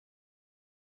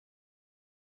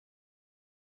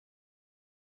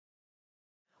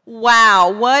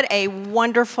Wow, what a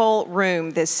wonderful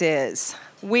room this is.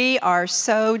 We are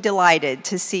so delighted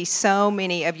to see so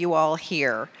many of you all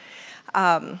here.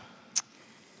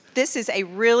 This is a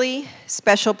really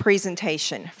special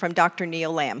presentation from Dr.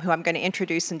 Neil Lamb, who I'm going to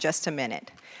introduce in just a minute.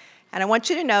 And I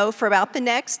want you to know for about the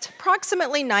next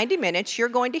approximately 90 minutes, you're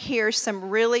going to hear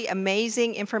some really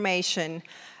amazing information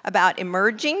about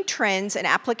emerging trends and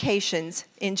applications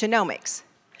in genomics.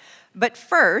 But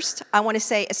first, I want to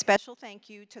say a special thank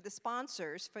you to the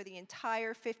sponsors for the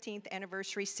entire 15th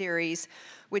anniversary series,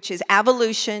 which is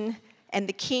Evolution and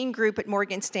the Keen Group at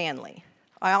Morgan Stanley.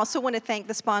 I also want to thank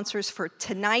the sponsors for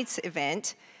tonight's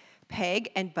event,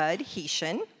 Peg and Bud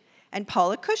Heeshen and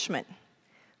Paula Cushman.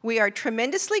 We are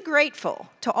tremendously grateful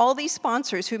to all these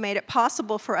sponsors who made it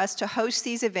possible for us to host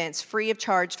these events free of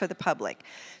charge for the public.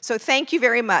 So thank you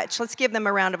very much. Let's give them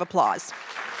a round of applause.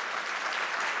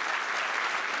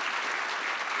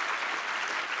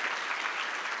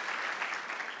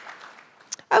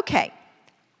 Okay,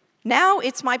 now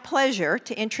it's my pleasure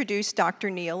to introduce Dr.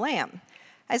 Neil Lamb.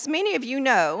 As many of you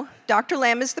know, Dr.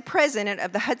 Lamb is the president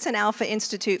of the HudsonAlpha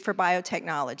Institute for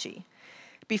Biotechnology.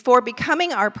 Before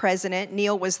becoming our president,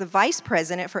 Neil was the vice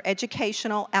president for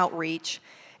educational outreach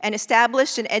and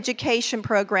established an education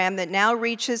program that now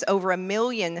reaches over 1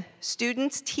 million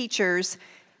students, teachers,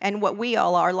 and what we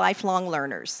all are, lifelong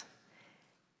learners.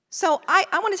 So I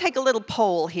want to take a little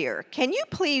poll here. Can you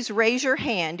please raise your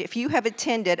hand if you have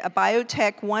attended a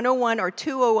Biotech 101 or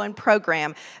 201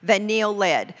 program that Neil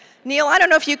led? Neil, I don't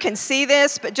know if you can see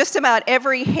this, but just about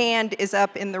every hand is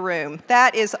up in the room.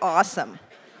 That is awesome.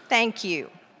 Thank you.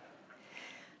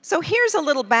 So here's a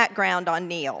little background on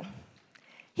Neil.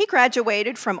 He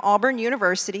graduated from Auburn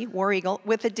University, War Eagle,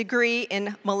 with a degree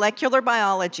in molecular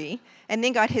biology, and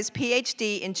then got his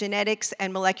PhD in genetics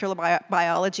and molecular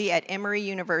biology at Emory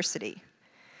University.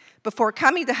 Before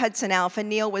coming to HudsonAlpha,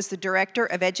 Neil was the director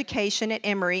of education at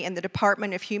Emory in the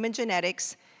Department of Human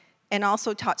Genetics and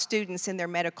also taught students in their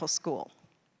medical school.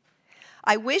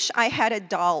 I wish I had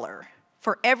 $1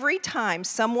 for every time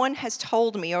someone has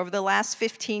told me over the last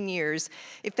 15 years,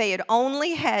 if they had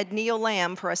only had Neil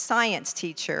Lamb for a science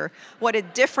teacher, what a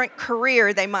different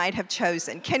career they might have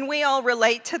chosen. Can we all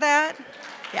relate to that?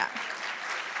 Yeah.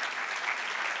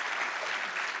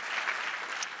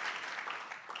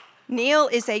 Neil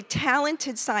is a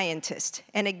talented scientist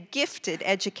and a gifted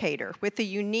educator with a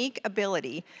unique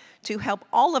ability to help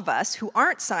all of us who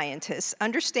aren't scientists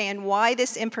understand why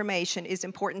this information is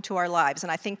important to our lives,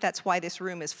 and I think that's why this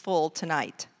room is full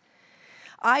tonight.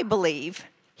 I believe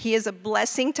he is a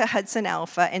blessing to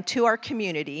HudsonAlpha and to our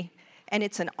community, and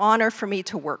it's an honor for me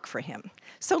to work for him.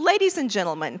 So ladies and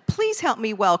gentlemen, please help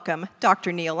me welcome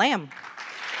Dr. Neil Lamb.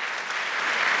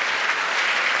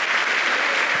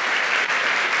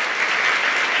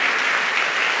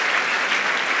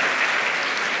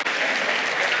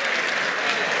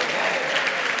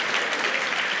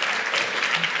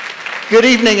 Good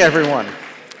evening, everyone.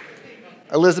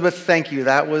 Elizabeth, thank you.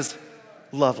 That was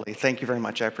lovely. Thank you very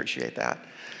much. I appreciate that.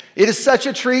 It is such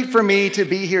a treat for me to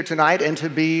be here tonight and to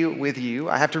be with you.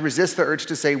 I have to resist the urge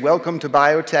to say welcome to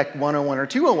Biotech 101 or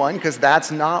 201 because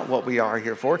that's not what we are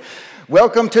here for.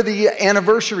 Welcome to the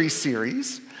anniversary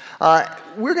series.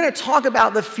 We're going to talk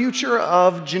about the future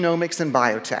of genomics and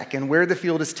biotech and where the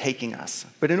field is taking us.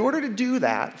 But in order to do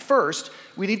that, first,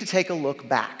 we need to take a look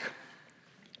back.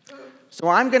 So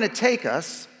I'm going to take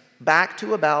us back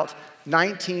to about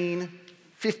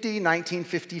 1950,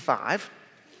 1955.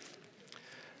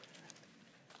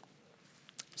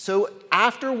 So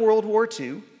after World War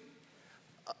II,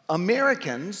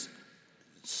 Americans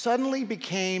suddenly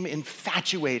became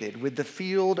infatuated with the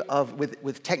field of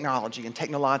with technology and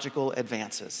technological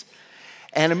advances.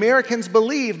 And Americans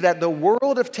believed that the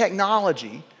world of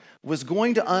technology was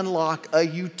going to unlock a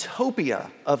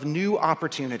utopia of new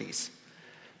opportunities.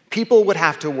 People would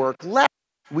have to work less,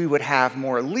 we would have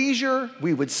more leisure,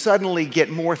 we would suddenly get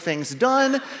more things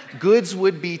done, goods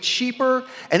would be cheaper,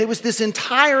 and it was this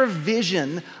entire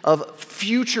vision of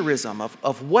futurism,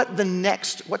 of what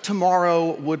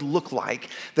tomorrow would look like,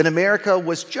 that America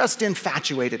was just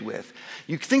infatuated with.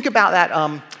 You think about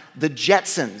that, the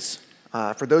Jetsons,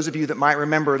 for those of you that might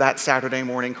remember that Saturday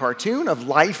morning cartoon of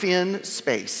life in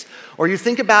space. Or you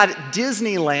think about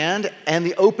Disneyland and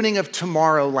the opening of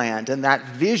Tomorrowland and that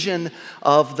vision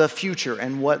of the future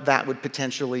and what that would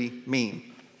potentially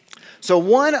mean. So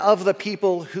one of the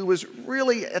people who was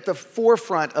really at the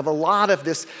forefront of a lot of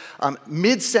this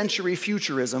mid-century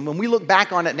futurism, when we look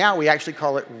back on it now, we actually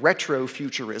call it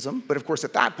retrofuturism, but of course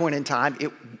at that point in time,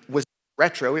 it was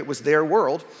retro, it was their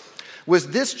world, was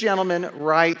this gentleman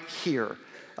right here,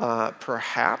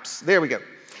 perhaps. There we go.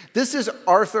 This is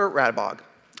Arthur Radbog.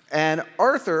 And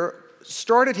Arthur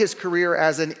started his career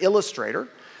as an illustrator.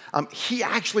 He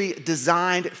actually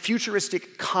designed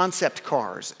futuristic concept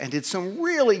cars and did some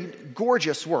really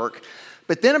gorgeous work.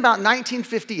 But then about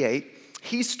 1958,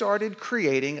 he started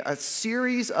creating a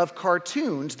series of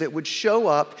cartoons that would show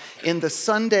up in the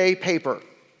Sunday paper.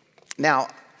 Now,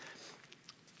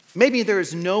 maybe there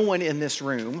is no one in this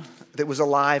room that was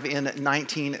alive in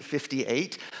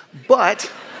 1958, but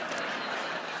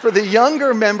for the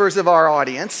younger members of our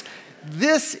audience,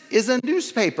 this is a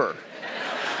newspaper.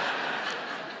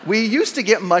 We used to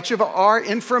get much of our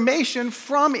information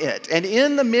from it. And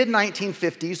in the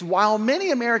mid-1950s, while many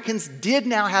Americans did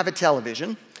now have a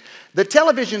television, the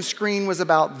television screen was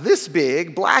about this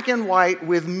big, black and white,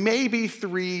 with maybe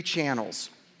 3 channels.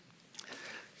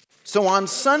 So on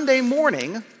Sunday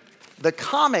morning, the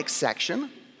comics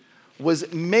section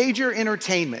was major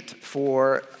entertainment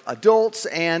for adults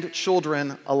and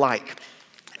children alike.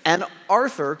 And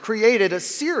Arthur created a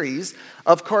series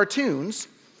of cartoons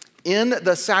in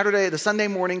the Sunday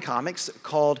morning comics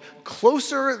called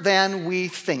Closer Than We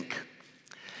Think.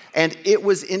 And it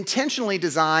was intentionally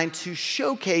designed to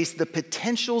showcase the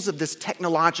potentials of this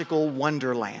technological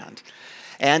wonderland.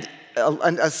 And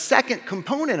a second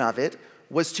component of it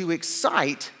was to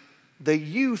excite the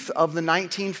youth of the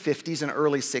 1950s and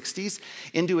early 60s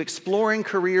into exploring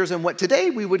careers in what today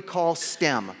we would call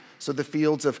STEM, so the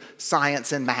fields of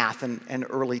science and math and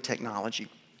early technology.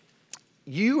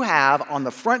 You have on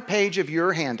the front page of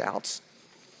your handouts,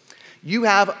 you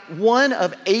have one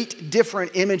of 8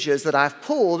 different images that I've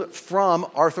pulled from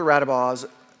Arthur Radebaugh's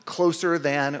Closer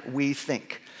Than We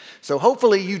Think. So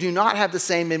hopefully you do not have the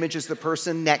same image as the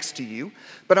person next to you,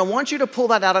 but I want you to pull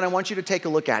that out and I want you to take a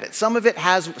look at it. Some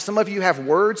of you have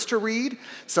words to read,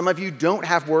 some of you don't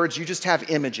have words, you just have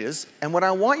images. And what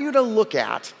I want you to look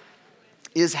at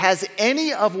is, has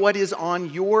any of what is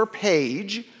on your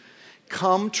page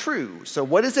come true? So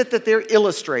what is it that they're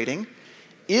illustrating?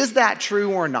 Is that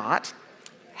true or not?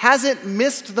 Has it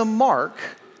missed the mark?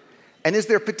 And is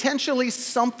there potentially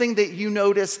something that you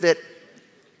notice that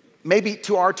maybe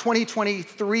to our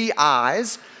 2023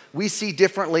 eyes, we see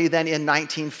differently than in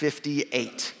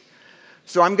 1958?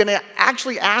 So I'm going to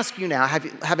actually ask you now,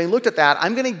 having looked at that,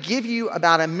 I'm going to give you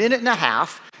about a minute and a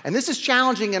half. And this is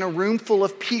challenging in a room full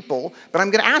of people, but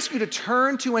I'm going to ask you to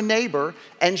turn to a neighbor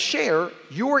and share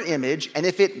your image, and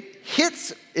if it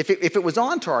hits, if it was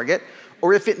on target,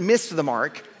 or if it missed the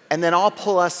mark, and then I'll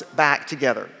pull us back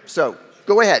together. So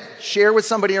go ahead, share with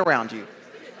somebody around you.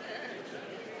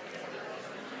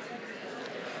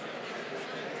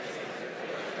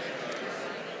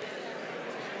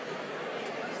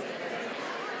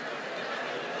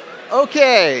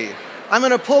 Okay, I'm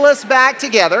going to pull us back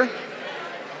together.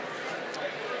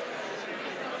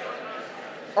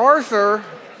 Arthur,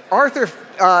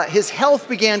 his health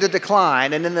began to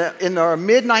decline, and in the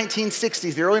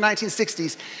mid-1960s, the early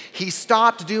 1960s, he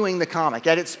stopped doing the comic.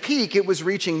 At its peak, it was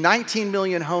reaching 19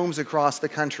 million homes across the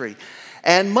country.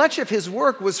 And much of his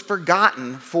work was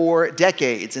forgotten for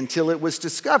decades until it was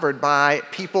discovered by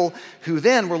people who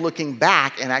then were looking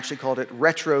back and actually called it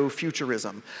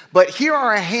retrofuturism. But here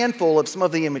are a handful of some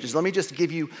of the images. Let me just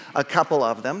give you a couple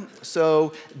of them.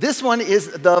 So this one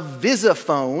is the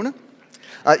Visiphone.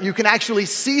 You can actually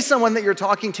see someone that you're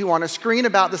talking to on a screen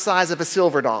about the size of a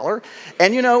silver dollar.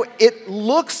 And you know, it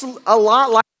looks a lot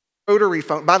like a rotary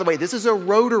phone. By the way, this is a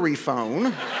rotary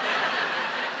phone.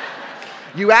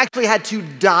 You actually had to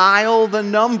dial the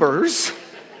numbers.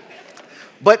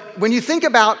 But when you think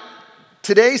about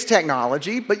today's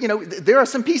technology, but you know, there are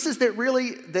some pieces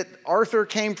that Arthur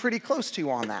came pretty close to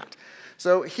on that.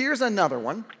 So here's another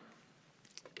one.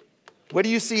 What do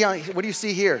you see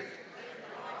here?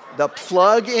 The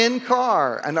plug-in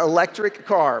car, an electric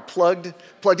car plugged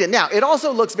in. Now, it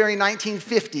also looks very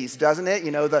 1950s, doesn't it?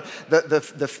 You know, the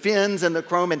fins and the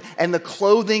chrome, and the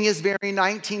clothing is very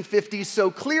 1950s.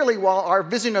 So clearly, while our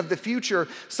vision of the future,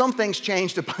 some things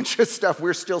changed a bunch of stuff.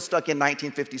 We're still stuck in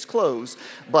 1950s clothes.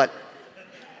 But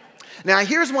now,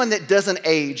 here's one that doesn't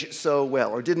age so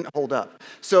well, or didn't hold up.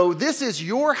 So this is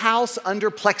your house under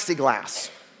plexiglass.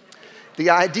 The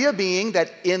idea being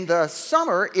that in the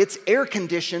summer, it's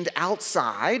air-conditioned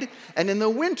outside, and in the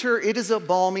winter, it is a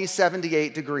balmy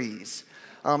 78 degrees.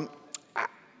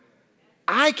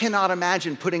 I cannot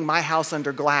imagine putting my house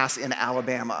under glass in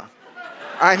Alabama.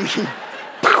 I mean,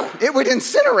 it would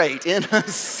incinerate in a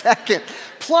second.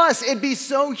 Plus, it'd be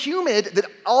so humid that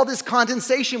all this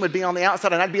condensation would be on the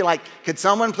outside, and I'd be like, could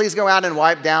someone please go out and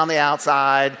wipe down the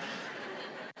outside?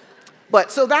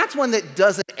 But so that's one that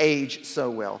doesn't age so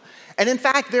well. And in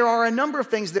fact, there are a number of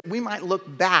things that we might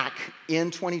look back in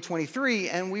 2023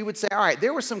 and we would say, all right,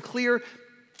 there were some clear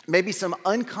maybe some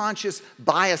unconscious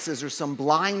biases or some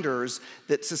blinders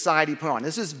that society put on.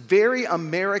 This is very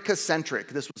America-centric.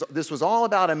 This was all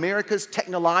about America's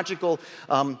technological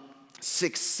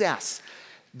success.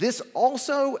 This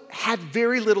also had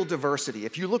very little diversity.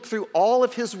 If you look through all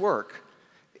of his work,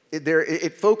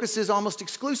 it focuses almost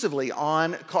exclusively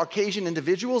on Caucasian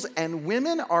individuals, and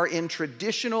women are in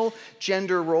traditional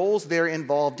gender roles. They're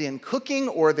involved in cooking,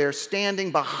 or they're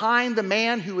standing behind the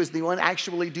man who is the one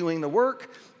actually doing the work.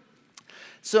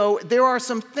 So there are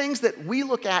some things that we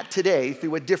look at today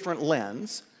through a different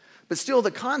lens, but still the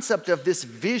concept of this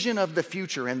vision of the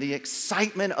future and the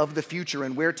excitement of the future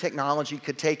and where technology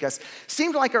could take us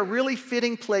seemed like a really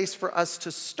fitting place for us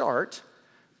to start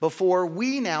before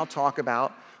we now talk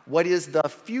about what is the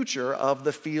future of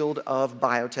the field of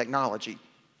biotechnology.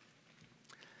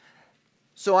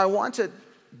 So I want to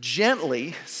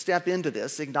gently step into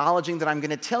this, acknowledging that I'm going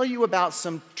to tell you about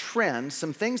some trends,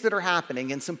 some things that are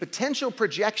happening, and some potential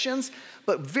projections,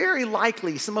 but very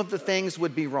likely some of the things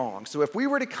would be wrong. So if we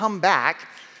were to come back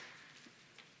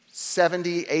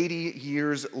 70, 80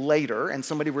 years later, and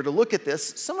somebody were to look at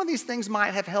this, some of these things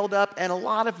might have held up, and a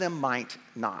lot of them might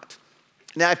not.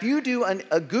 Now, if you do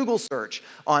a Google search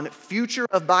on future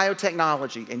of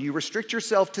biotechnology and you restrict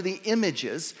yourself to the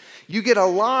images, you get a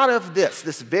lot of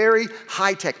this very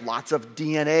high-tech, lots of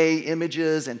DNA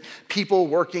images and people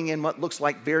working in what looks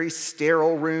like very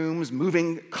sterile rooms,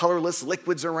 moving colorless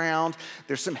liquids around.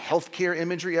 There's some healthcare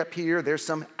imagery up here. There's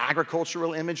some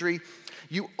agricultural imagery.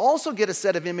 You also get a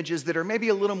set of images that are maybe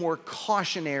a little more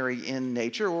cautionary in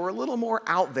nature or a little more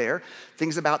out there.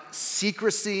 Things about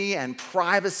secrecy and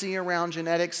privacy around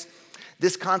genetics.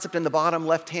 This concept in the bottom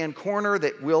left-hand corner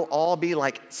that we'll all be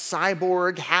like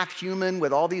cyborg, half-human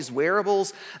with all these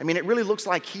wearables. I mean, it really looks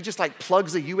like he just like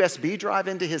plugs a USB drive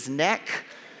into his neck.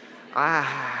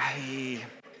 And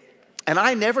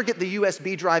I never get the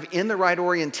USB drive in the right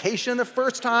orientation the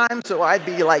first time, so I'd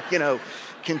be like,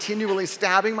 continually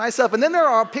stabbing myself. And then there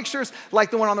are pictures like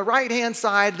the one on the right-hand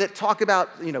side that talk about,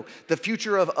 the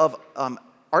future of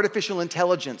artificial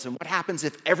intelligence and what happens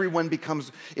if everyone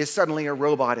is suddenly a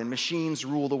robot and machines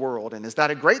rule the world. And is that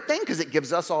a great thing because it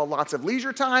gives us all lots of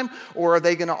leisure time, or are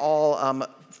they going to all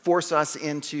force us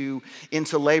into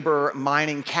labor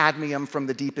mining cadmium from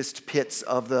the deepest pits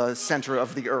of the center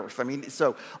of the earth? I mean,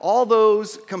 so all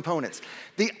those components.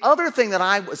 The other thing that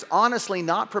I was honestly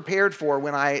not prepared for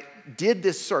when I did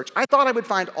this search, I thought I would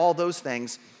find all those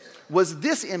things, was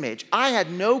this image. I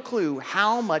had no clue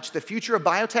how much the future of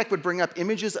biotech would bring up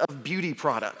images of beauty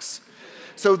products.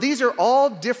 So these are all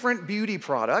different beauty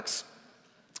products,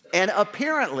 and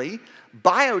apparently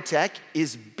biotech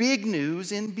is big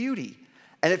news in beauty.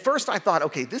 And at first I thought,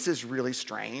 okay, this is really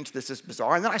strange, this is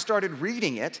bizarre, and then I started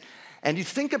reading it, and you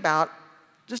think about,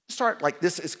 just start like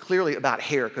this is clearly about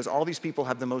hair, because all these people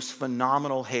have the most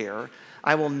phenomenal hair.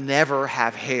 I will never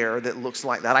have hair that looks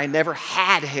like that. I never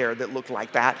had hair that looked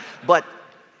like that. But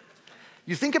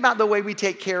you think about the way we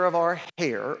take care of our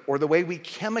hair, or the way we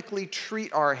chemically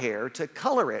treat our hair to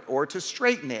color it, or to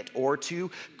straighten it, or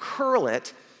to curl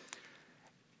it,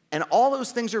 and all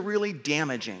those things are really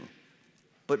damaging.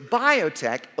 But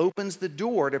biotech opens the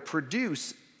door to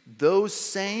produce those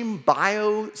same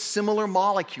biosimilar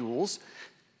molecules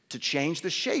to change the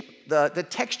shape, the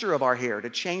texture of our hair, to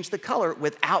change the color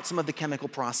without some of the chemical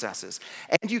processes.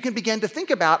 And you can begin to think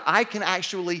about, I can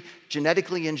actually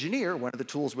genetically engineer, one of the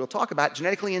tools we'll talk about,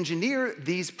 genetically engineer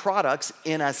these products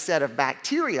in a set of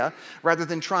bacteria rather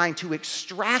than trying to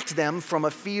extract them from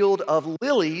a field of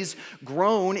lilies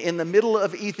grown in the middle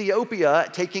of Ethiopia,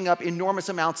 taking up enormous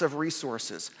amounts of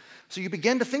resources. So you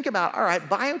begin to think about, all right,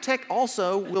 biotech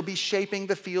also will be shaping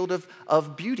the field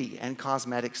of beauty and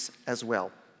cosmetics as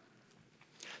well.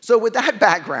 So with that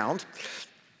background,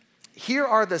 here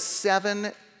are the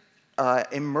 7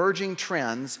 emerging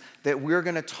trends that we're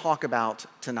going to talk about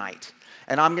tonight.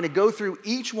 And I'm going to go through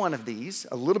each one of these,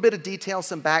 a little bit of detail,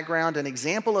 some background, an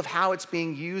example of how it's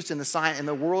being used in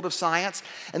the world of science.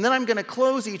 And then I'm going to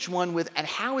close each one with, and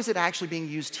how is it actually being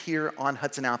used here on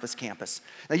Hudson Alpha's campus?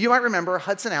 Now, you might remember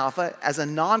Hudson Alpha, as a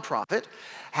nonprofit,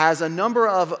 has a number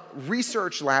of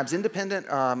research labs, independent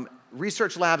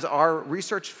research labs are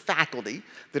research faculty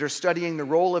that are studying the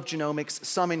role of genomics,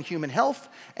 some in human health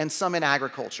and some in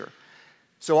agriculture.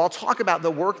 So I'll talk about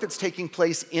the work that's taking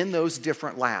place in those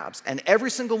different labs. And every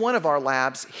single one of our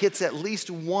labs hits at least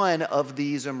one of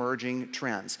these emerging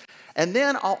trends. And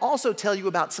then I'll also tell you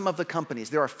about some of the companies.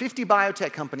 There are 50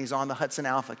 biotech companies on the Hudson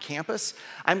Alpha campus.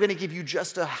 I'm going to give you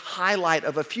just a highlight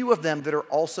of a few of them that are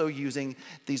also using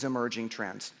these emerging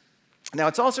trends. Now,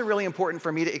 it's also really important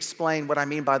for me to explain what I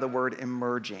mean by the word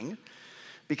emerging,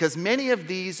 because many of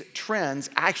these trends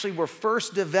actually were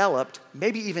first developed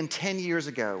maybe even 10 years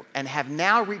ago and have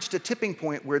now reached a tipping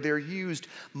point where they're used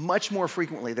much more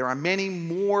frequently. There are many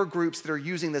more groups that are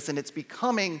using this, and it's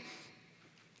becoming,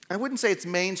 I wouldn't say it's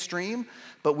mainstream,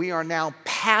 but we are now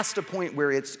past a point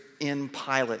where it's in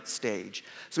pilot stage.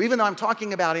 So even though I'm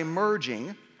talking about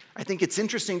emerging, I think it's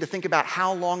interesting to think about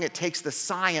how long it takes the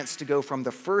science to go from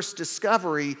the first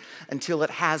discovery until it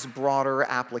has broader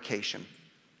application.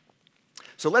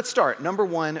 So let's start, number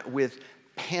one, with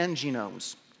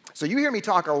pangenomes. So you hear me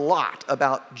talk a lot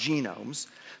about genomes.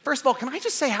 First of all, can I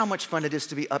just say how much fun it is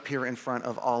to be up here in front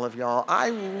of all of y'all? I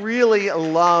really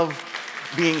love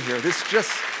being here.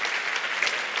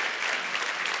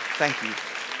 Thank you.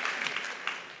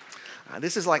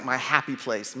 This is like my happy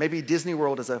place. Maybe Disney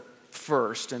World is a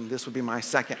first, and this would be my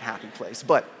second happy place.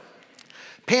 But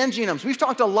pangenomes, we've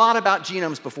talked a lot about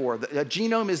genomes before. A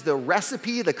genome is the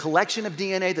recipe, the collection of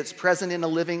DNA that's present in a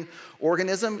living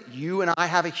organism. You and I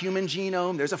have a human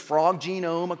genome. There's a frog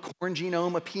genome, a corn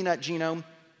genome, a peanut genome.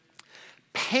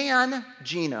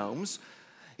 Pangenomes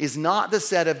is not the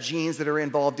set of genes that are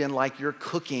involved in like your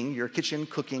cooking, your kitchen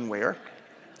cookingware,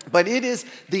 but it is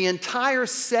the entire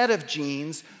set of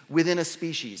genes within a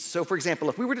species. So for example,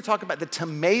 if we were to talk about the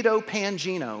tomato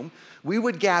pangenome, we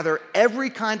would gather every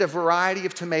kind of variety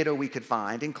of tomato we could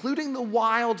find, including the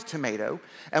wild tomato,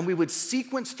 and we would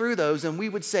sequence through those, and we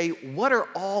would say, what are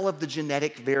all of the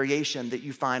genetic variation that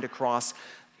you find across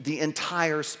the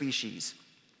entire species?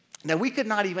 Now, we could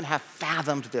not even have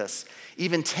fathomed this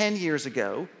even 10 years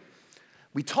ago.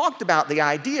 We talked about the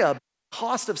idea, but the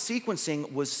cost of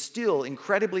sequencing was still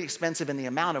incredibly expensive in the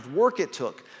amount of work it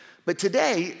took. But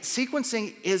today,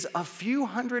 sequencing is a few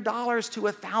 $100s to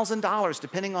 $1,000,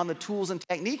 depending on the tools and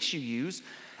techniques you use.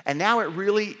 And now it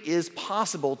really is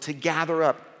possible to gather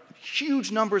up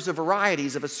huge numbers of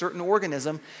varieties of a certain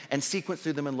organism and sequence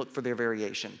through them and look for their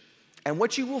variation. And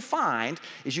what you will find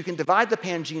is you can divide the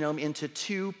pangenome into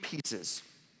two pieces.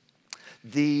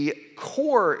 The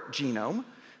core genome,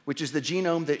 which is the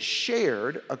genome that's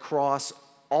shared across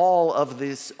all of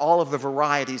the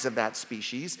varieties of that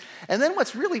species, and then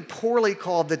what's really poorly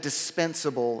called the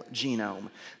dispensable genome.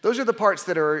 Those are the parts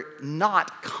that are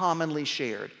not commonly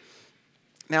shared.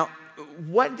 Now,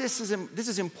 this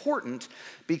is important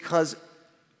because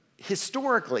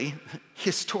historically,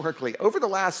 over the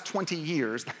last 20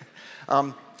 years,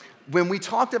 when we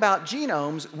talked about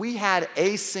genomes, we had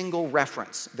a single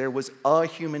reference. There was a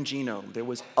human genome. There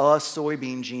was a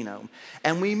soybean genome.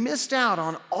 And we missed out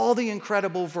on all the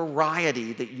incredible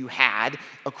variety that you had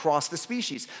across the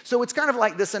species. So it's kind of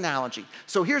like this analogy.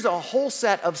 So here's a whole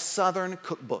set of Southern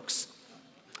cookbooks.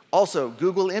 Also,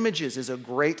 Google Images is a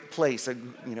great place,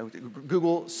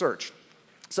 Google search.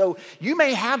 So you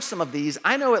may have some of these.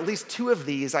 I know at least two of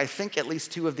these. I think at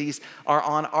least two of these are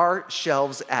on our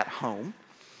shelves at home.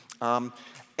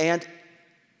 And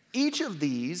each of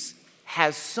these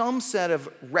has some set of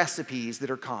recipes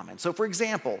that are common. So for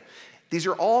example, these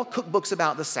are all cookbooks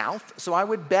about the South, so I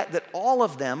would bet that all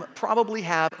of them probably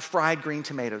have fried green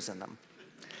tomatoes in them.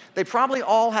 They probably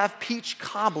all have peach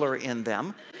cobbler in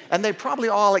them, and they probably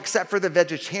all, except for the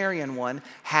vegetarian one,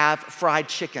 have fried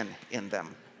chicken in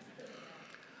them.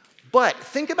 But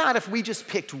think about if we just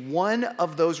picked one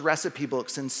of those recipe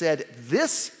books and said,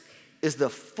 this is the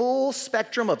full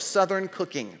spectrum of Southern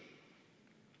cooking.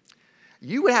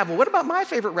 You would have, well, what about my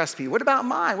favorite recipe? What about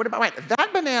mine? What about mine? That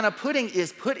banana pudding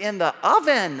is put in the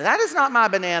oven. That is not my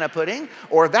banana pudding.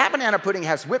 Or that banana pudding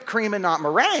has whipped cream and not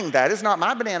meringue. That is not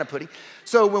my banana pudding.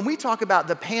 So when we talk about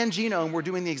the pangenome, we're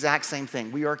doing the exact same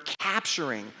thing. We are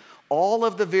capturing all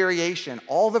of the variation,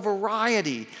 all the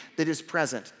variety that is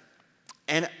present.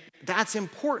 And that's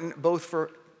important both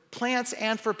for plants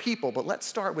and for people. But let's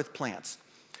start with plants.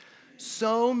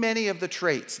 So many of the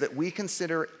traits that we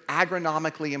consider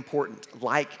agronomically important,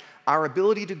 like our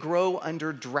ability to grow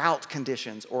under drought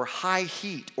conditions or high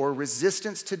heat or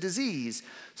resistance to disease,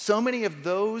 so many of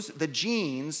those, the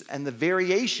genes and the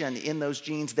variation in those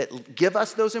genes that give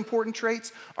us those important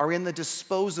traits are in the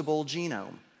disposable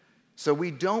genome. So we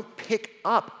don't pick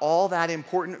up all that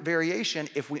important variation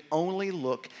if we only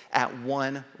look at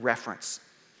one reference.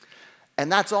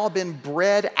 And that's all been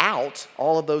bred out,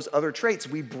 all of those other traits.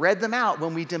 We bred them out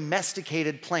when we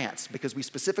domesticated plants because we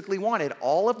specifically wanted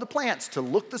all of the plants to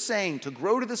look the same, to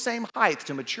grow to the same height,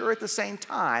 to mature at the same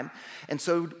time. And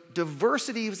so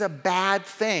diversity is a bad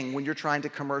thing when you're trying to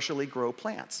commercially grow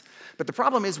plants. But the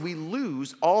problem is we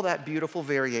lose all that beautiful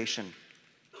variation.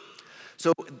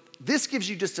 So this gives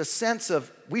you just a sense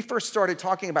of, we first started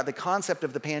talking about the concept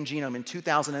of the pangenome in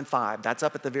 2005. That's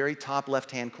up at the very top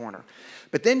left-hand corner.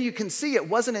 But then you can see it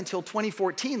wasn't until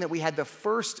 2014 that we had the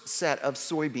first set of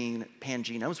soybean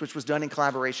pangenomes, which was done in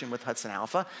collaboration with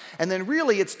HudsonAlpha. And then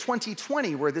really it's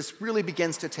 2020 where this really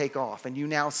begins to take off. And you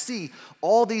now see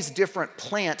all these different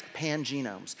plant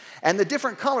pangenomes. And the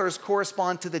different colors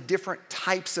correspond to the different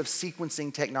types of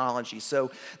sequencing technology.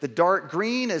 So the dark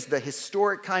green is the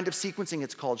historic kind of sequencing.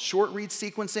 It's called short read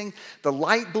sequencing. The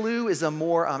light blue is a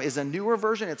newer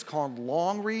version. It's called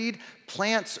long read.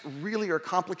 Plants really are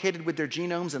complicated with their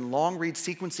genomes, and long read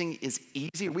sequencing is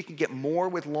easier. We can get more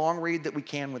with long read than we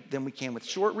can with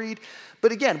short read.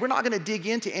 But again, we're not going to dig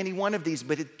into any one of these,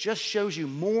 but it just shows you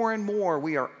more and more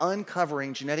we are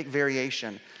uncovering genetic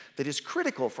variation that is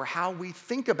critical for how we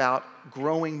think about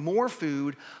growing more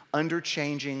food under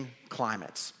changing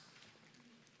climates.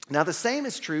 Now, the same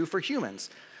is true for humans.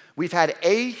 We've had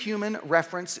a human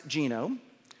reference genome,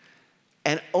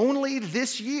 and only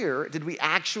this year did we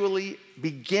actually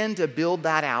begin to build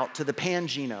that out to the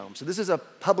pangenome. So this is a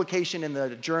publication in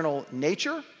the journal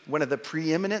Nature, one of the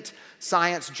preeminent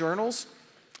science journals,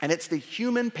 and it's the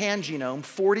human pangenome,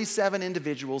 47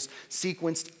 individuals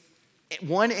sequenced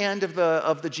one end of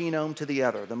the genome to the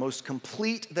other, the most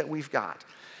complete that we've got.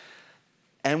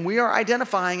 And we are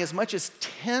identifying as much as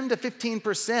 10 to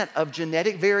 15% of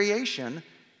genetic variation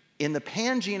in the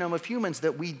pangenome of humans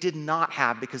that we did not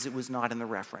have because it was not in the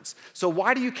reference. So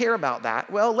why do you care about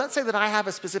that? Well, let's say that I have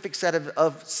a specific set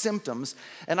of symptoms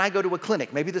and I go to a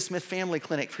clinic, maybe the Smith Family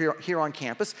Clinic here on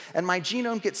campus, and my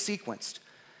genome gets sequenced.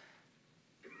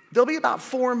 There'll be about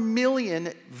 4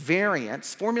 million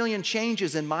variants, 4 million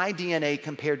changes in my DNA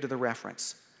compared to the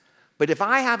reference. But if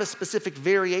I have a specific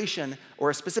variation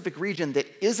or a specific region that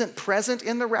isn't present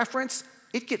in the reference,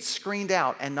 it gets screened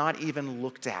out and not even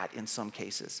looked at in some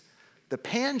cases. The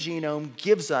pangenome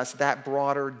gives us that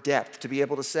broader depth to be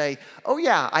able to say, oh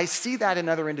yeah, I see that in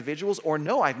other individuals, or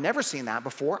no, I've never seen that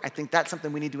before. I think that's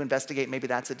something we need to investigate. Maybe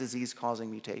that's a disease-causing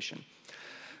mutation.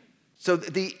 So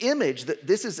the image,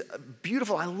 this is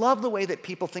beautiful. I love the way that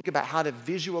people think about how to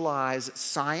visualize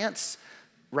science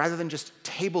rather than just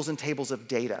tables and tables of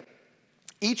data.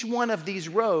 Each one of these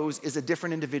rows is a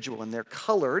different individual, and they're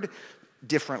colored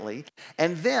differently.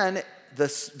 And then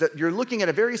you're looking at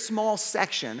a very small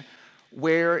section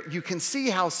where you can see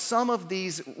how some of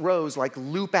these rows like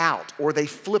loop out, or they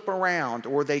flip around,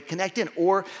 or they connect in,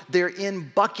 or they're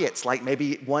in buckets, like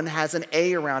maybe one has an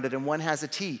A around it and one has a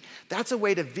T. That's a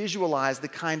way to visualize the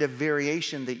kind of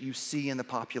variation that you see in the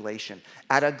population.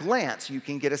 At a glance, you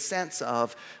can get a sense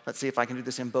of, let's see if I can do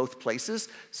this in both places.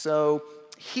 So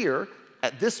here,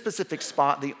 at this specific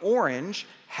spot, the orange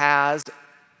has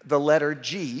the letter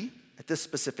G at this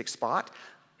specific spot.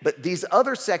 But these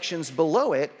other sections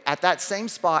below it, at that same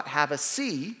spot, have a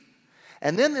C.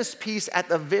 And then this piece at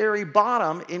the very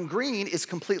bottom in green is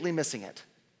completely missing it.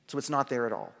 So it's not there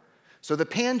at all. So the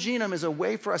pangenome is a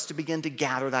way for us to begin to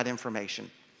gather that information.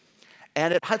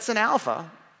 And at HudsonAlpha,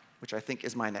 which I think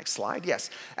is my next slide,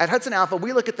 yes. At HudsonAlpha,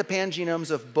 we look at the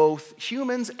pangenomes of both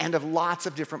humans and of lots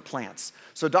of different plants.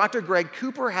 So Dr. Greg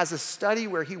Cooper has a study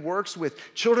where he works with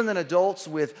children and adults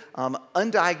with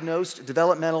undiagnosed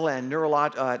developmental and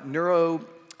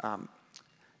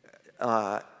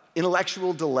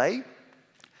intellectual delay.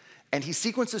 And he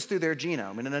sequences through their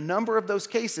genome. And in a number of those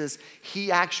cases,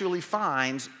 he actually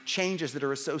finds changes that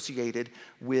are associated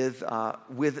with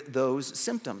those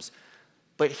symptoms.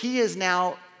 But he is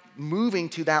now moving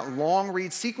to that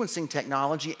long-read sequencing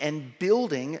technology and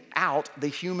building out the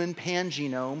human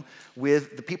pangenome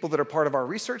with the people that are part of our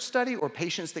research study or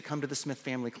patients that come to the Smith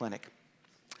Family Clinic.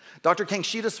 Dr.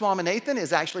 Kangshita Swaminathan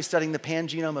is actually studying the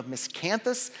pangenome of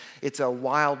miscanthus. It's a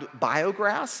wild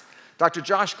biograss. Dr.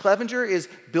 Josh Clevenger is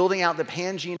building out the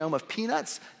pangenome of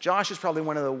peanuts. Josh is probably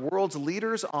one of the world's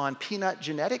leaders on peanut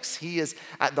genetics. He is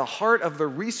at the heart of the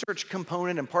research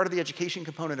component and part of the education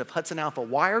component of HudsonAlpha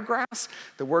Wiregrass,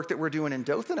 the work that we're doing in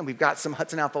Dothan, and we've got some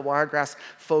HudsonAlpha Wiregrass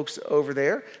folks over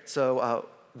there. So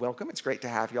welcome, it's great to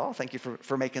have y'all. Thank you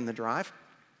for making the drive.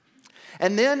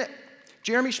 And then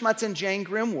Jeremy Schmutz and Jane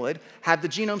Grimwood had the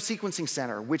Genome Sequencing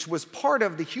Center, which was part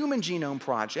of the Human Genome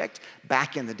Project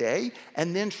back in the day,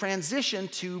 and then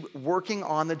transitioned to working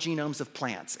on the genomes of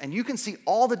plants. And you can see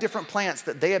all the different plants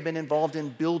that they have been involved in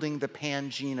building the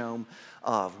pangenome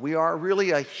of. We are really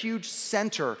a huge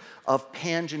center of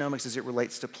pangenomics as it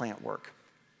relates to plant work.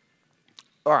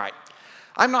 All right.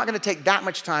 I'm not going to take that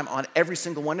much time on every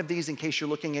single one of these in case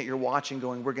you're looking at your watch and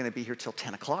going, we're going to be here till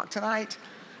 10 o'clock tonight.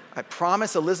 I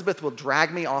promise Elizabeth will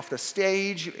drag me off the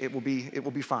stage. It will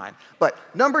be fine. But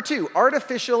number 2,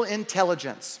 artificial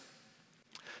intelligence.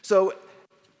 So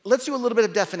let's do a little bit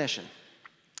of definition,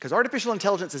 because artificial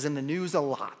intelligence is in the news a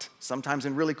lot, sometimes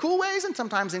in really cool ways and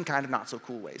sometimes in kind of not so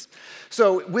cool ways.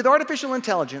 So with artificial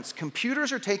intelligence,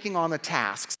 computers are taking on the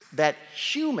tasks that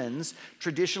humans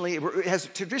has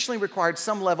traditionally required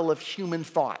some level of human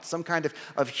thought, some kind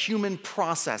of human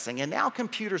processing, and now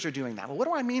computers are doing that. Well, what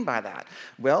do I mean by that?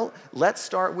 Well, let's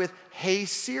start with Hey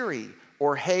Siri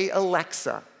or Hey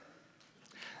Alexa.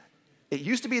 It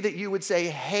used to be that you would say,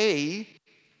 hey,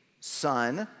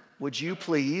 son, would you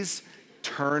please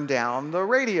turn down the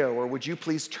radio, or would you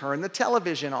please turn the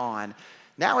television on?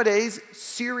 Nowadays,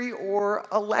 Siri or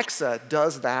Alexa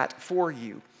does that for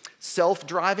you.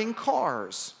 Self-driving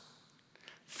cars,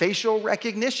 facial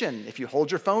recognition. If you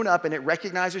hold your phone up and it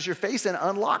recognizes your face and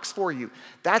unlocks for you,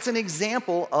 that's an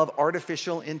example of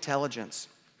artificial intelligence.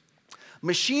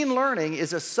 Machine learning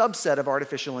is a subset of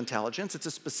artificial intelligence. It's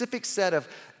a specific set of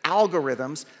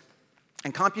algorithms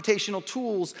and computational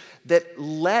tools that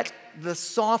let the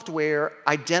software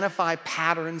identify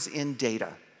patterns in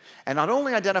data. And not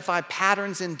only identify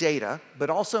patterns in data,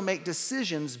 but also make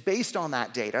decisions based on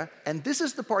that data. And this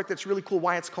is the part that's really cool,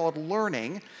 why it's called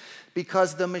learning,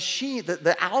 because the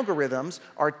algorithms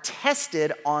are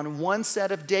tested on one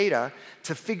set of data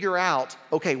to figure out,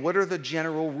 okay, what are the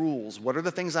general rules? What are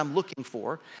the things I'm looking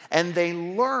for? And they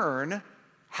learn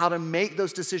how to make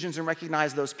those decisions and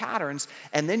recognize those patterns,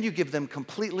 and then you give them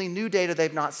completely new data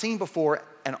they've not seen before,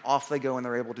 and off they go and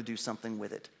they're able to do something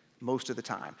with it most of the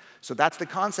time. So that's the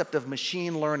concept of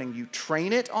machine learning. You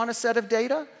train it on a set of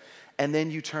data, and then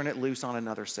you turn it loose on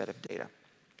another set of data.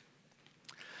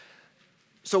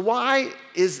 So why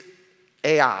is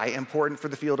AI important for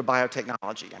the field of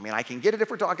biotechnology? I mean, I can get it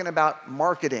if we're talking about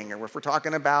marketing, or if we're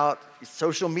talking about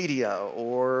social media,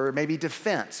 or maybe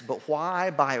defense, but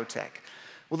why biotech?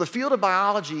 Well, the field of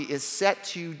biology is set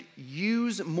to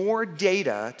use more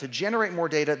data, to generate more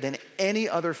data than any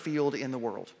other field in the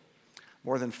world.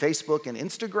 More than Facebook and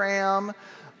Instagram,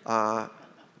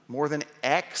 more than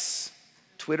X,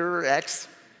 Twitter, X.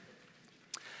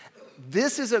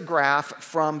 This is a graph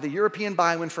from the European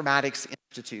Bioinformatics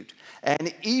Institute.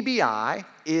 And EBI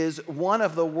is one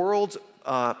of the world's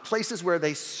places where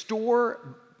they store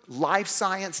life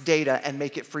science data and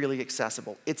make it freely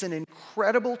accessible. It's an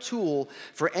incredible tool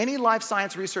for any life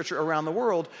science researcher around the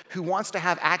world who wants to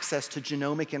have access to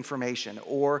genomic information,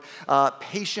 or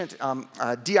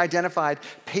de-identified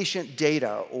patient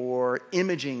data, or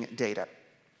imaging data.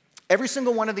 Every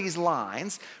single one of these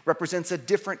lines represents a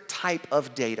different type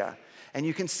of data. And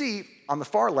you can see on the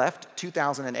far left,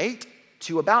 2008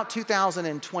 to about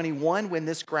 2021, when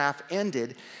this graph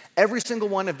ended, every single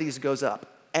one of these goes up.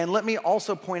 And let me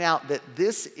also point out that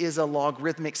this is a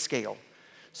logarithmic scale.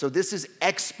 So this is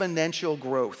exponential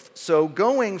growth. So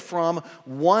going from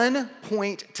one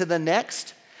point to the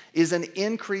next is an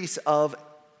increase of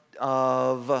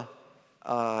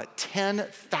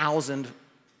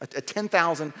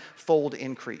 10,000-fold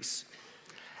increase.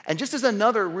 And just as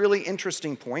another really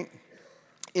interesting point,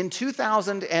 in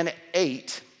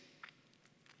 2008,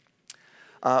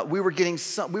 we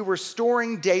were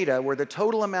storing data where the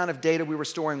total amount of data we were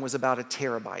storing was about 1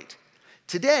 terabyte.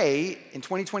 Today, in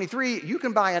 2023, you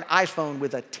can buy an iPhone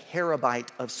with 1 terabyte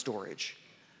of storage.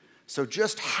 So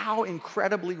just how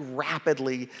incredibly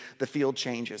rapidly the field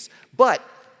changes. But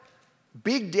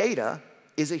big data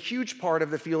is a huge part of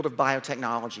the field of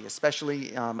biotechnology,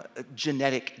 especially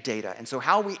genetic data. And so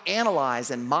how we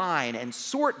analyze and mine and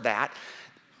sort that,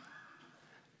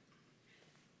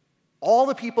 all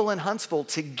the people in Huntsville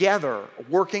together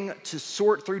working to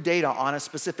sort through data on a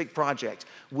specific project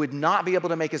would not be able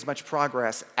to make as much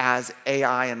progress as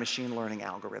AI and machine learning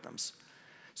algorithms.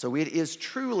 So it is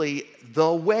truly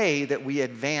the way that we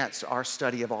advance our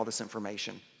study of all this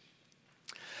information.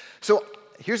 So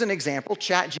here's an example,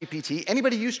 ChatGPT.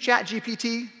 Anybody used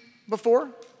ChatGPT before?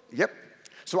 Yep.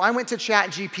 So I went to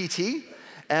ChatGPT,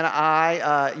 and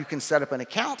you can set up an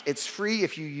account. It's free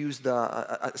if you use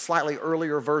a slightly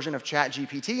earlier version of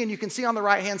ChatGPT. And you can see on the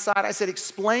right-hand side, I said,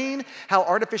 explain how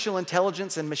artificial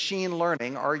intelligence and machine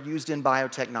learning are used in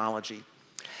biotechnology.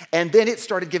 And then it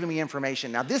started giving me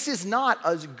information. Now, this is not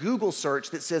a Google search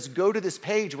that says, go to this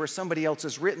page where somebody else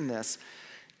has written this.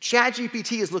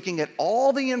 ChatGPT is looking at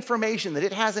all the information that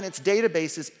it has in its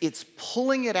databases. It's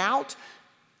pulling it out.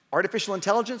 Artificial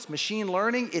intelligence, machine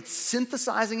learning, it's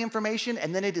synthesizing information,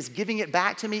 and then it is giving it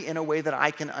back to me in a way that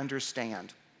I can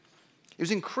understand. It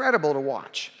was incredible to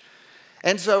watch.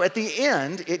 And so at the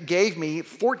end, it gave me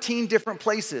 14 different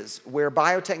places where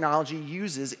biotechnology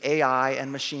uses AI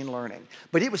and machine learning.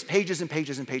 But it was pages and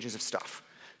pages and pages of stuff.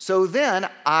 So then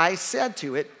I said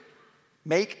to it,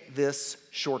 make this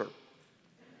shorter.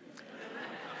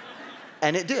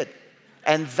 And it did.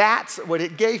 And that's what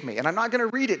it gave me. And I'm not going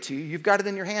to read it to you. You've got it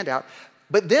in your handout.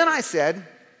 But then I said,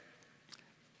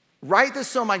 write this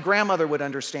so my grandmother would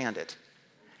understand it.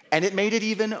 And it made it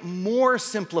even more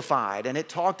simplified. And it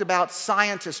talked about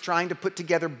scientists trying to put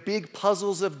together big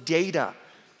puzzles of data.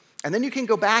 And then you can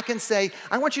go back and say,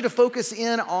 I want you to focus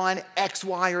in on X,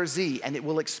 Y, or Z, and it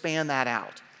will expand that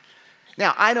out.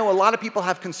 Now, I know a lot of people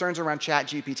have concerns around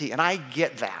ChatGPT, and I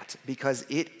get that because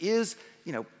it is,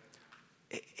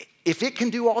 if it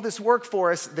can do all this work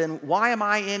for us, then why am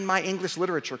I in my English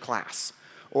literature class?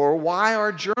 Or why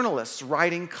are journalists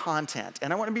writing content?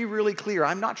 And I want to be really clear,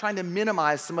 I'm not trying to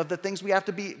minimize some of the things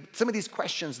some of these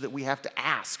questions that we have to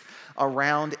ask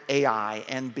around AI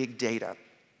and big data.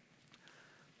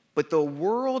 But the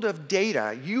world of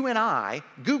data, you and I,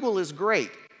 Google is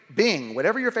great, Bing,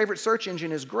 whatever your favorite search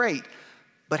engine is great,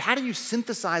 but how do you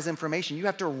synthesize information? You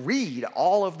have to read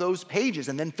all of those pages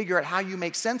and then figure out how you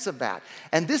make sense of that.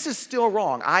 And this is still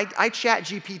wrong. I chat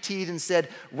GPT'd and said,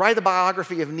 write the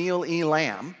biography of Neil E.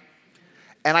 Lamb,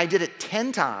 and I did it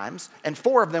 10 times, and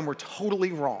 4 of them were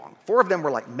totally wrong. 4 of them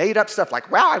were like made up stuff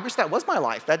like, wow, I wish that was my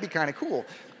life. That'd be kind of cool.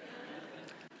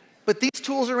 But these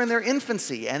tools are in their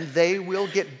infancy, and they will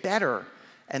get better,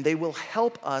 and they will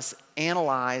help us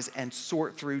analyze and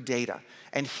sort through data.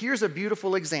 And here's a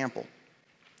beautiful example.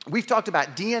 We've talked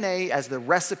about DNA as the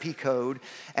recipe code,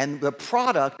 and the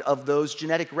product of those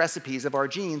genetic recipes of our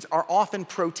genes are often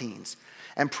proteins.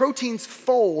 And proteins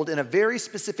fold in a very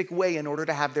specific way in order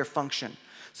to have their function.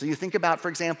 So you think about, for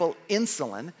example,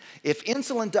 insulin. If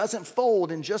insulin doesn't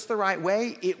fold in just the right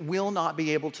way, it will not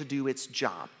be able to do its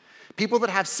job. People that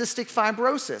have cystic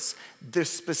fibrosis, the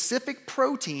specific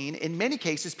protein, in many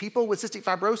cases, people with cystic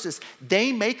fibrosis,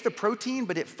 they make the protein,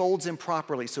 but it folds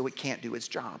improperly, so it can't do its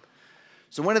job.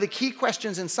 So one of the key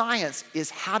questions in science is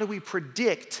how do we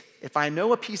predict, if I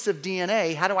know a piece of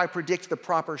DNA, how do I predict the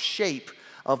proper shape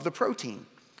of the protein?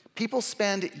 People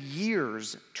spend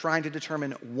years trying to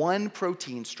determine one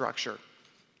protein structure.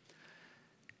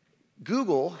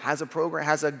 Google has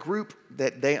a group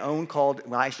that they own called,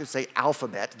 well, I should say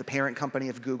Alphabet, the parent company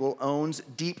of Google, owns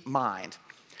DeepMind.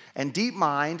 And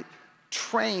DeepMind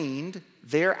trained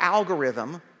their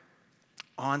algorithm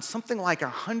on something like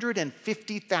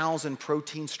 150,000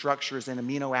 protein structures and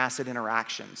amino acid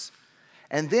interactions.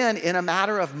 And then, in a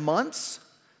matter of months,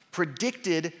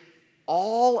 predicted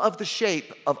all of the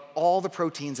shape of all the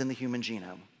proteins in the human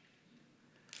genome.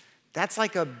 That's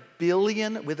like 1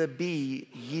 billion, with a B,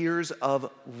 years of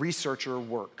researcher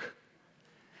work.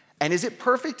 And is it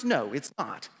perfect? No, it's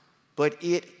not. But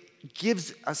it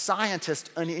gives a scientist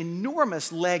an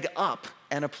enormous leg up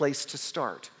and a place to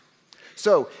start.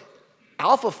 So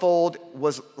AlphaFold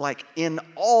was like in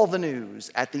all the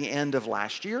news at the end of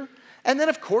last year. And then,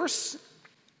 of course,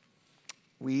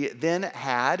 we then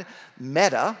had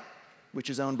Meta, which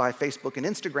is owned by Facebook and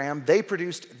Instagram. They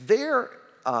produced their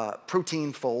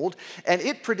protein fold, and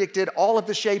it predicted all of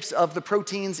the shapes of the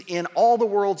proteins in all the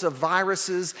worlds of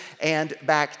viruses and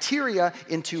bacteria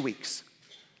in 2 weeks.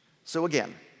 So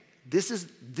again, this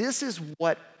is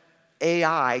what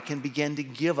AI can begin to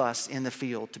give us in the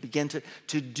field, to begin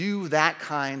to do that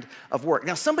kind of work.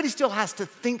 Now, somebody still has to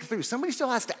think through. Somebody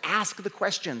still has to ask the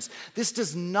questions. This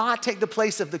does not take the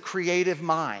place of the creative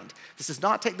mind. This does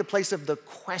not take the place of the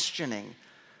questioning.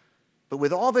 But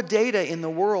with all the data in the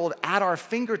world at our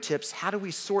fingertips, how do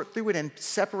we sort through it and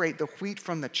separate the wheat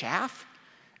from the chaff?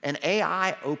 And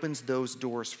AI opens those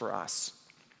doors for us.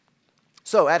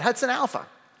 So at HudsonAlpha,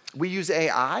 we use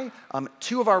AI.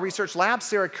 2 of our research labs,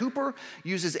 Sarah Cooper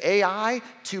uses AI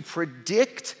to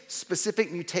predict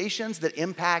specific mutations that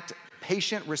impact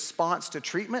patient response to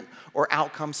treatment or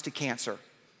outcomes to cancer.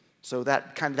 So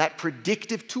that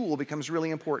predictive tool becomes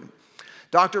really important.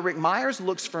 Dr. Rick Myers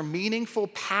looks for meaningful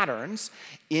patterns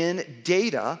in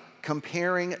data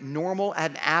comparing normal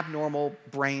and abnormal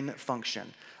brain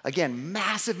function. Again,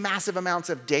 massive, massive amounts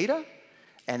of data,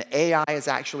 and AI is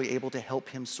actually able to help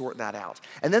him sort that out.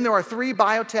 And then there are 3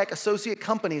 biotech associate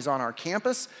companies on our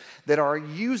campus that are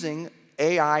using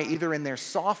AI either in their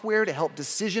software to help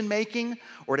decision making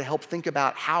or to help think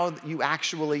about how you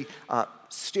actually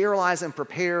sterilize and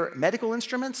prepare medical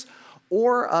instruments,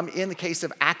 or in the case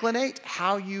of Acclinate,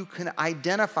 how you can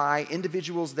identify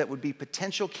individuals that would be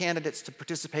potential candidates to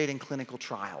participate in clinical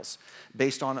trials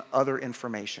based on other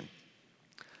information.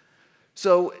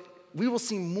 So we will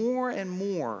see more and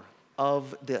more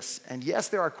of this. And yes,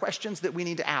 there are questions that we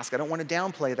need to ask. I don't want to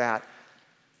downplay that.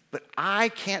 But I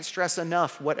can't stress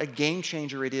enough what a game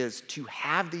changer it is to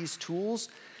have these tools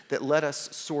that let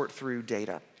us sort through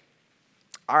data.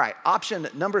 All right, option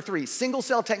number 3,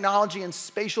 single-cell technology and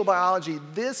spatial biology.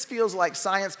 This feels like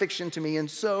science fiction to me in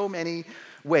so many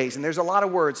ways. And there's a lot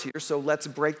of words here, so let's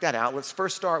break that out. Let's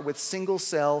first start with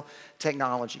single-cell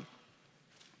technology.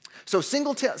 So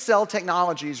single-cell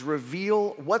technologies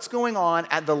reveal what's going on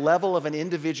at the level of an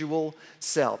individual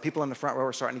cell. People in the front row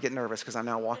are starting to get nervous because I'm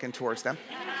now walking towards them.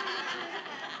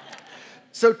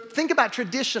 So think about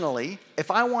traditionally,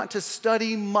 if I want to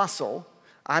study muscle,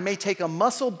 I may take a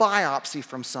muscle biopsy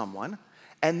from someone,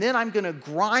 and then I'm going to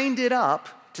grind it up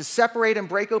to separate and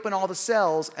break open all the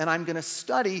cells, and I'm going to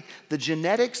study the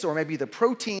genetics or maybe the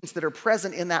proteins that are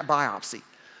present in that biopsy.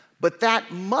 But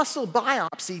that muscle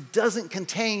biopsy doesn't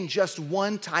contain just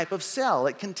one type of cell.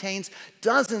 It contains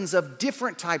dozens of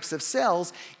different types of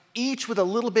cells, each with a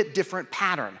little bit different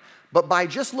pattern. But by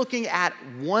just looking at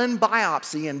one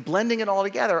biopsy and blending it all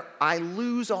together, I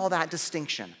lose all that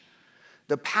distinction.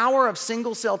 The power of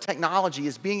single-cell technology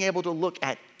is being able to look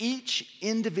at each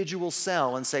individual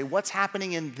cell and say, what's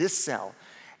happening in this cell,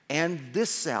 and this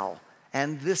cell,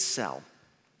 and this cell.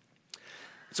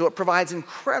 So it provides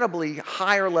incredibly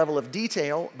higher level of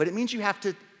detail, but it means you have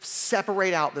to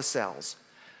separate out the cells.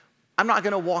 I'm not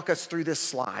going to walk us through this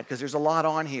slide because there's a lot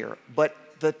on here, but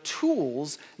the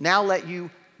tools now let you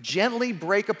gently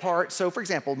break apart. So for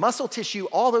example, muscle tissue,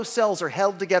 all those cells are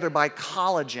held together by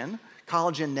collagen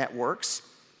networks,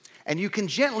 and you can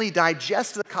gently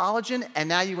digest the collagen, and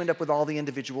now you end up with all the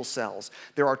individual cells.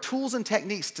 There are tools and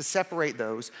techniques to separate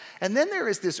those, and then there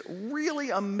is this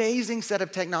really amazing set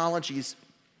of technologies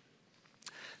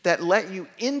that let you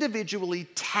individually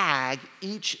tag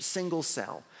each single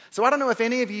cell. So I don't know if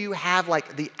any of you have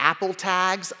like the Apple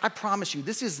tags. I promise you,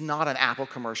 this is not an Apple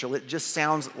commercial. It just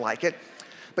sounds like it.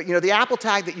 But you know, the Apple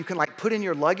tag that you can like put in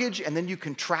your luggage and then you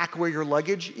can track where your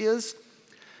luggage is.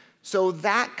 So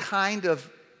that kind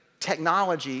of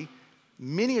technology,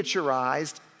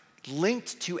 miniaturized,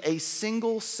 linked to a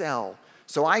single cell.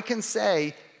 So I can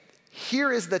say,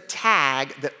 here is the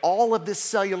tag that all of this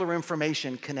cellular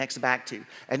information connects back to.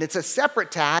 And it's a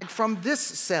separate tag from this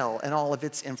cell and all of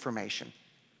its information.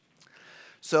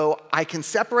 So I can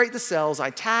separate the cells, I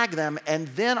tag them, and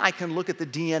then I can look at the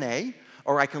DNA,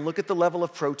 or I can look at the level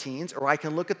of proteins, or I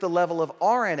can look at the level of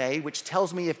RNA, which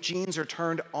tells me if genes are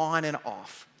turned on and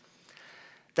off.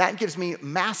 That gives me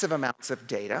massive amounts of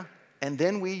data, and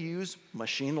then we use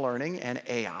machine learning and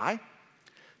AI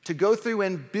to go through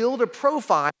and build a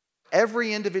profile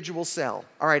every individual cell.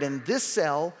 All right, in this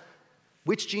cell,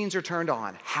 which genes are turned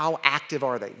on? How active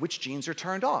are they? Which genes are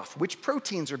turned off? Which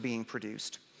proteins are being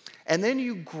produced? And then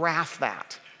you graph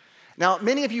that. Now,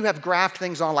 many of you have graphed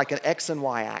things on like an X and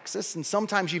Y axis, and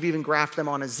sometimes you've even graphed them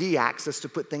on a Z axis to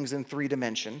put things in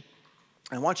 3-dimension.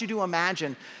 I want you to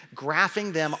imagine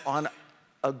graphing them on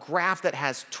a graph that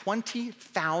has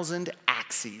 20,000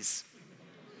 axes,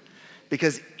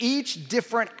 because each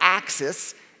different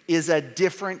axis is a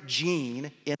different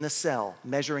gene in the cell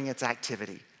measuring its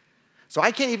activity. So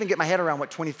I can't even get my head around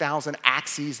what 20,000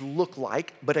 axes look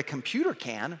like, but a computer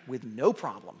can with no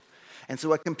problem. And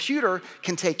so a computer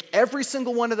can take every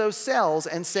single one of those cells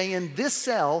and say, in this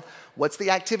cell, what's the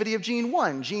activity of gene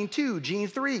 1, gene 2, gene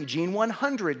 3, gene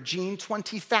 100, gene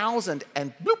 20,000,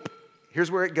 and bloop,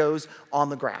 here's where it goes on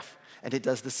the graph. And it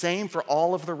does the same for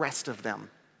all of the rest of them.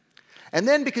 And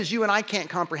then, because you and I can't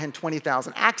comprehend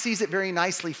 20,000 axes, it very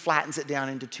nicely flattens it down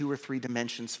into 2 or 3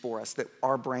 dimensions for us that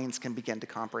our brains can begin to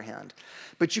comprehend.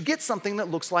 But you get something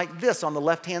that looks like this on the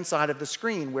left-hand side of the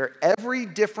screen, where every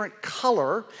different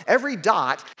color, every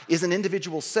dot is an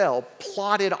individual cell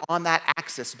plotted on that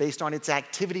axis based on its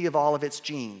activity of all of its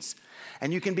genes.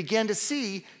 And you can begin to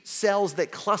see cells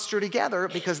that cluster together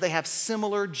because they have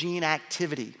similar gene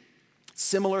activity.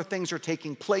 Similar things are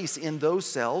taking place in those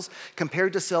cells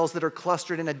compared to cells that are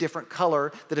clustered in a different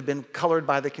color that have been colored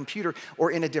by the computer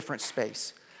or in a different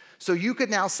space. So you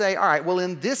could now say, all right, well,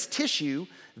 in this tissue,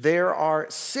 there are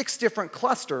 6 different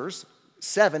clusters,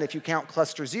 7 if you count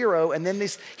cluster 0, and then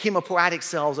these hemopoietic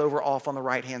cells over off on the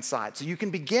right-hand side. So you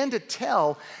can begin to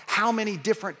tell how many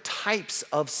different types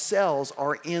of cells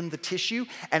are in the tissue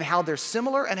and how they're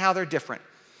similar and how they're different.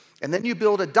 And then you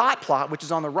build a dot plot, which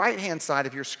is on the right-hand side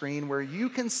of your screen, where you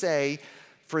can say,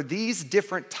 for these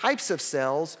different types of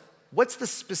cells, what's the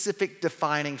specific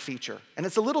defining feature? And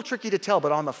it's a little tricky to tell,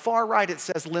 but on the far right it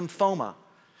says lymphoma.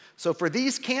 So for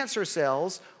these cancer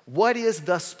cells, what is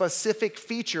the specific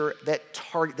feature that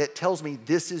tells me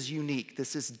this is unique,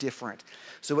 this is different?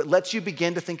 So it lets you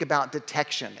begin to think about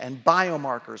detection and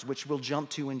biomarkers, which we'll jump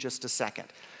to in just a second.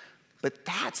 But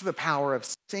that's the power of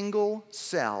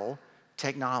single-cell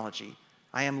technology.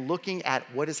 I am looking at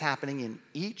what is happening in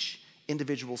each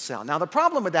individual cell. Now, the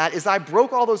problem with that is I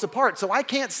broke all those apart, so I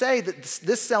can't say that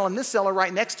this cell and this cell are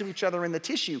right next to each other in the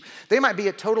tissue. They might be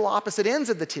at total opposite ends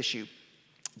of the tissue.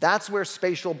 That's where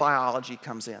spatial biology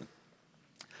comes in.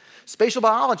 Spatial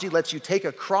biology lets you take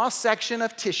a cross-section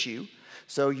of tissue,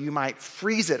 so you might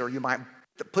freeze it or you might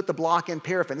put the block in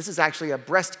paraffin. This is actually a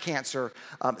breast cancer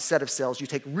set of cells. You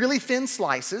take really thin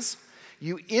slices,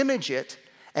 you image it,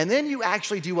 and then you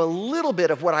actually do a little bit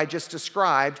of what I just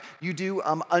described. You do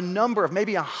a number of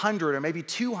maybe 100 or maybe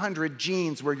 200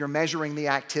 genes where you're measuring the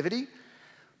activity.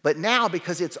 But now,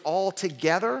 because it's all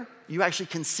together, you actually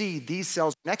can see these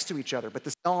cells next to each other. But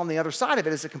the cell on the other side of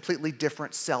it is a completely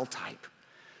different cell type.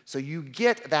 So you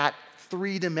get that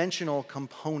three-dimensional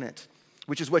component,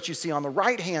 which is what you see on the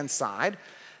right-hand side.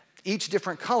 Each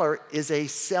different color is a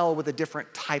cell with a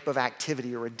different type of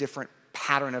activity or a different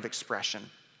pattern of expression.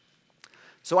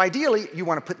 So ideally, you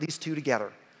want to put these two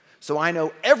together. So I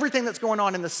know everything that's going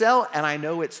on in the cell, and I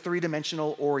know its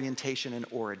three-dimensional orientation and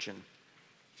origin.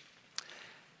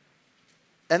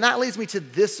 And that leads me to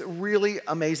this really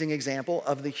amazing example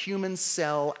of the human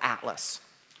cell atlas.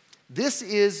 This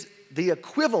is the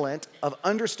equivalent of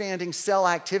understanding cell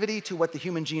activity to what the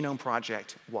Human Genome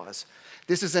Project was.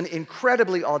 This is an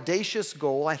incredibly audacious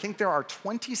goal. I think there are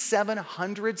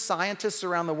 2,700 scientists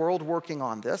around the world working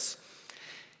on this.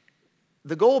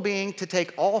 The goal being to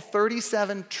take all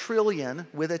 37 trillion,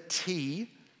 with a T,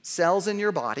 cells in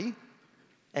your body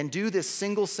and do this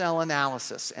single cell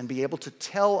analysis and be able to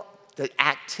tell the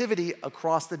activity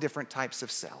across the different types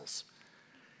of cells.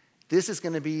 This is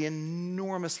going to be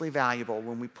enormously valuable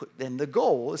when we put, and the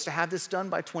goal is to have this done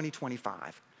by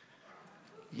 2025.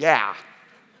 Yeah,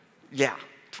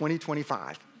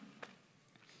 2025.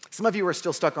 Some of you are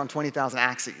still stuck on 20,000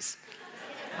 axes.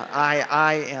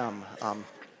 I am.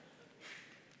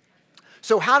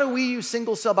 So how do we use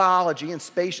single-cell biology and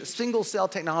single-cell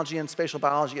technology and spatial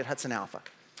biology at HudsonAlpha?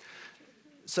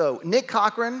 So Nick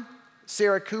Cochran,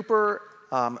 Sarah Cooper,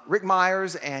 Rick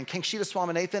Myers, and Kangshita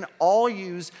Swaminathan all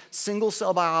use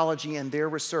single-cell biology in their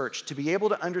research to be able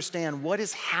to understand what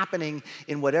is happening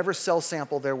in whatever cell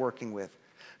sample they're working with.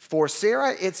 For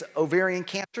Sarah, it's ovarian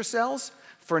cancer cells.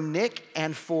 For Nick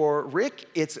and for Rick,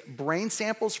 it's brain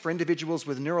samples for individuals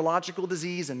with neurological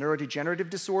disease and neurodegenerative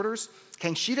disorders.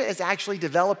 Kangshita is actually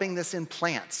developing this in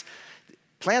plants.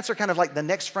 Plants are kind of like the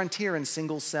next frontier in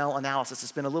single-cell analysis.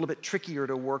 It's been a little bit trickier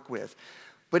to work with.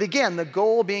 But again, the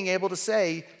goal being able to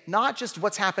say not just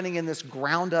what's happening in this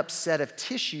ground-up set of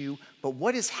tissue, but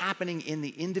what is happening in the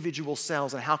individual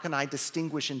cells and how can I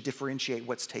distinguish and differentiate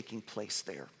what's taking place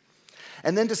there.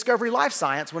 And then Discovery Life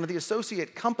Science, one of the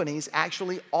associate companies,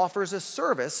 actually offers a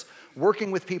service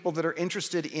working with people that are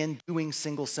interested in doing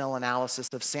single-cell analysis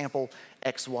of sample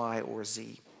X, Y, or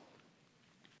Z.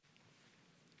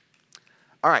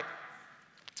 All right,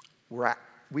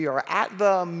 we are at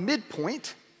the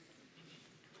midpoint.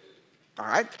 All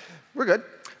right, we're good.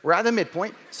 We're at the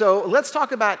midpoint. So let's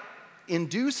talk about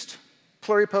induced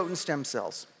pluripotent stem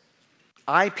cells,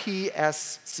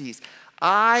 iPSCs.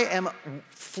 I am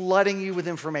flooding you with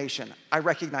information. I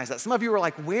recognize that. Some of you are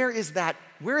like, where is that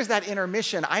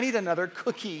intermission? I need another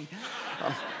cookie.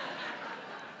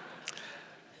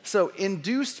 So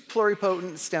induced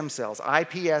pluripotent stem cells,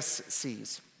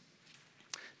 iPSCs.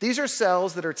 These are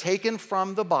cells that are taken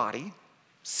from the body,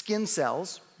 skin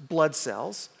cells, blood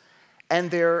cells,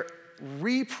 and they're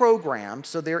reprogrammed,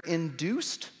 so they're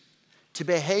induced to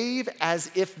behave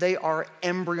as if they are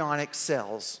embryonic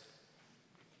cells.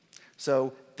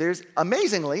 So there's,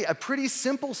 amazingly, a pretty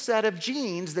simple set of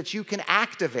genes that you can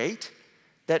activate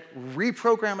that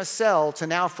reprogram a cell to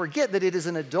now forget that it is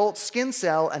an adult skin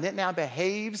cell, and it now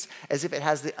behaves as if it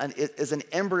is an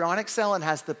embryonic cell and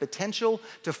has the potential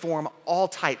to form all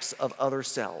types of other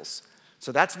cells.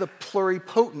 So that's the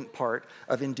pluripotent part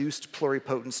of induced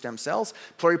pluripotent stem cells.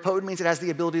 Pluripotent means it has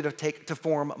the ability to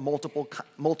form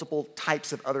multiple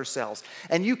types of other cells.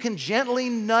 And you can gently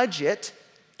nudge it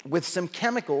with some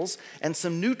chemicals and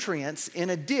some nutrients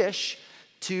in a dish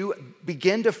to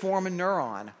begin to form a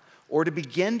neuron, or to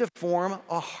begin to form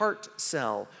a heart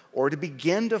cell, or to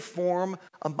begin to form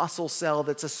a muscle cell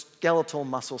that's a skeletal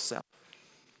muscle cell.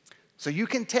 So you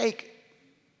can take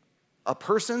a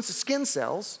person's skin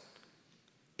cells,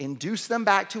 induce them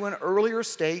back to an earlier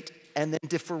state, and then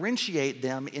differentiate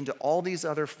them into all these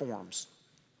other forms.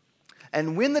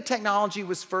 And when the technology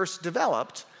was first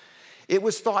developed, it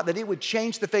was thought that it would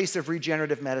change the face of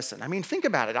regenerative medicine. I mean, think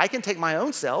about it. I can take my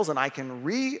own cells and I can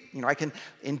I can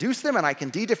induce them and I can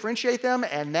de-differentiate them,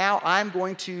 and now I'm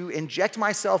going to inject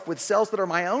myself with cells that are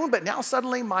my own, but now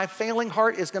suddenly my failing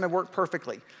heart is going to work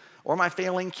perfectly, or my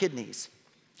failing kidneys.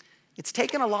 It's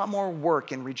taken a lot more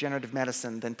work in regenerative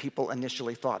medicine than people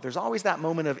initially thought. There's always that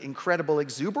moment of incredible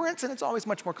exuberance, and it's always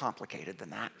much more complicated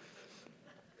than that.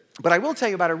 But I will tell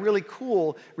you about a really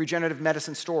cool regenerative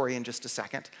medicine story in just a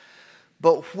second.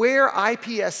 But where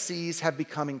iPSCs have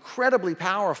become incredibly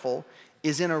powerful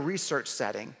is in a research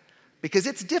setting, because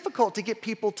it's difficult to get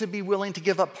people to be willing to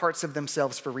give up parts of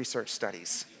themselves for research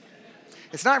studies.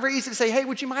 It's not very easy to say, hey,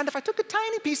 would you mind if I took a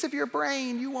tiny piece of your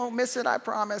brain? You won't miss it, I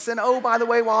promise. And oh, by the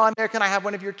way, while I'm there, can I have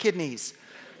one of your kidneys?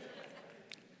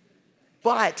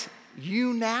 But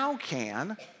you now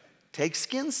can take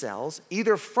skin cells,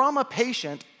 either from a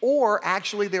patient, or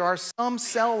actually there are some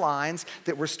cell lines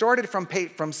that were started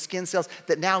from skin cells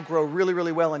that now grow really,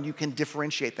 really well, and you can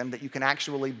differentiate them, that you can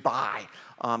actually buy.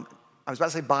 I was about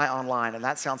to say buy online, and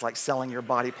that sounds like selling your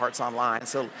body parts online.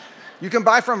 So you can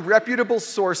buy from reputable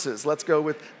sources. Let's go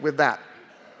with that.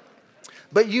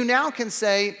 But you now can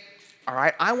say, all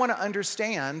right, I want to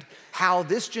understand how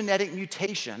this genetic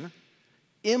mutation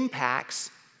impacts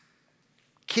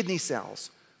kidney cells,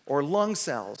 or lung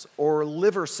cells, or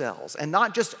liver cells, and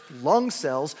not just lung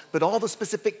cells, but all the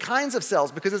specific kinds of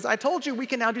cells, because as I told you, we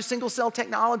can now do single-cell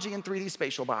technology in 3D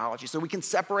spatial biology, so we can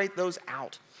separate those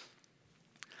out.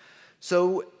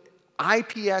 So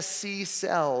iPSC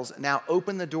cells now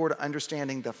open the door to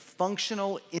understanding the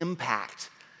functional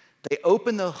impact. They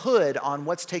open the hood on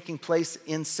what's taking place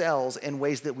in cells in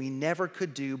ways that we never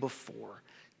could do before.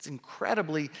 It's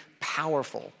incredibly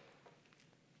powerful.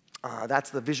 That's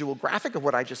the visual graphic of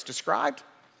what I just described.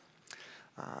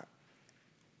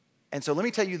 And so let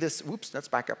me tell you this, whoops, let's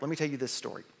back up. Let me tell you this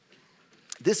story.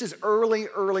 This is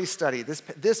early study.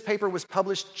 This paper was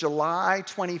published July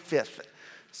 25th.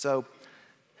 So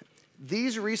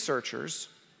these researchers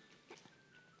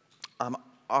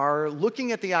are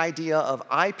looking at the idea of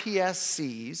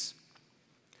iPSCs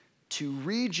to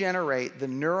regenerate the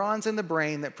neurons in the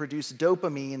brain that produce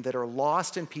dopamine that are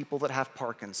lost in people that have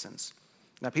Parkinson's.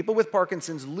 Now, people with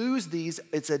Parkinson's lose these.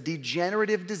 It's a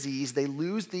degenerative disease. They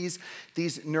lose these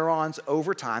neurons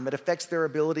over time. It affects their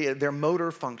ability, their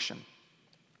motor function.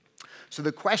 So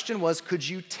the question was, could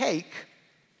you take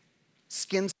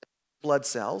skin cells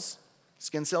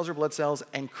or blood cells,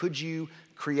 and could you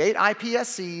create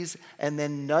iPSCs and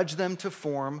then nudge them to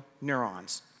form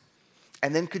neurons?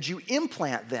 And then could you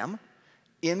implant them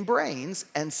in brains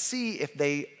and see if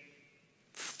they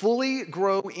fully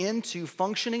grow into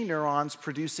functioning neurons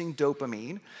producing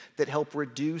dopamine that help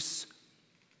reduce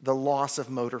the loss of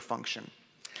motor function?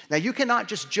 Now, you cannot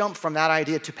just jump from that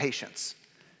idea to patients.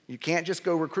 You can't just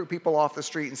go recruit people off the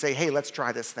street and say, hey, let's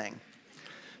try this thing.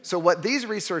 So what these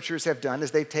researchers have done is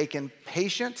they've taken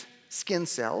patient skin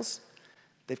cells,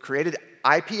 they've created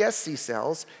iPSC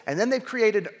cells, and then they've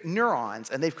created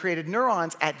neurons, and they've created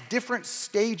neurons at different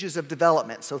stages of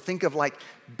development. So think of like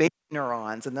baby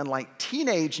neurons, and then like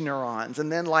teenage neurons,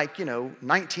 and then like,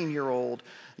 19-year-old,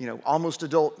 almost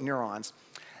adult neurons.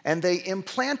 And they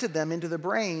implanted them into the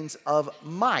brains of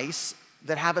mice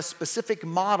that have a specific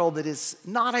model that is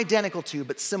not identical to,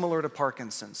 but similar to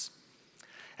Parkinson's.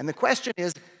 And the question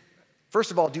is, first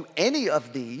of all, do any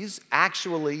of these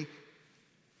actually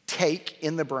take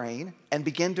in the brain and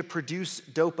begin to produce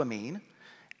dopamine?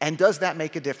 And does that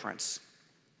make a difference?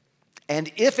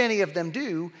 And if any of them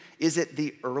do, is it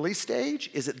the early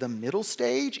stage? Is it the middle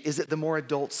stage? Is it the more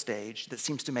adult stage that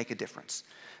seems to make a difference?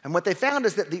 And what they found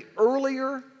is that the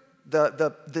earlier,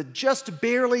 the just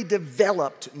barely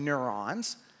developed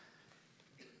neurons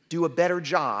do a better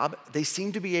job. They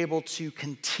seem to be able to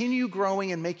continue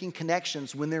growing and making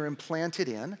connections when they're implanted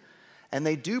in, and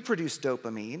they do produce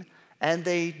dopamine, and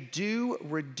they do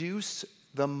reduce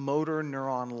the motor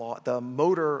the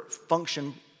motor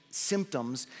function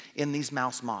symptoms in these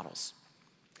mouse models.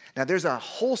 Now, there's a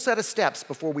whole set of steps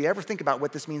before we ever think about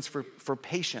what this means for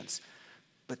patients,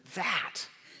 but that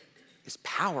is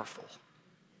powerful.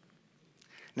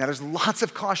 Now, there's lots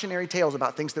of cautionary tales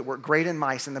about things that work great in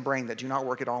mice in the brain that do not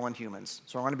work at all in humans.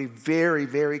 So I want to be very,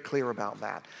 very clear about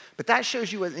that. But that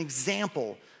shows you an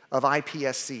example of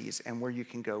iPSCs and where you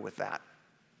can go with that.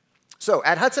 So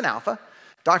at HudsonAlpha,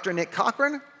 Dr. Nick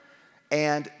Cochran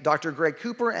and Dr. Greg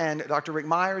Cooper and Dr. Rick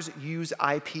Myers use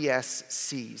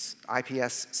iPSCs,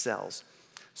 iPS cells.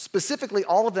 Specifically,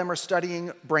 all of them are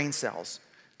studying brain cells.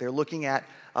 They're looking at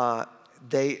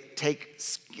they take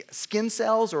skin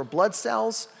cells or blood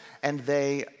cells, and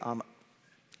they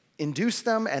induce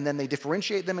them, and then they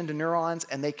differentiate them into neurons,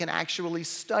 and they can actually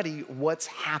study what's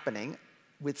happening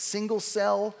with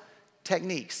single-cell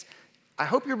techniques. I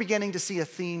hope you're beginning to see a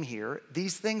theme here.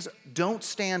 These things don't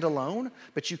stand alone,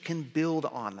 but you can build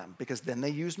on them, because then they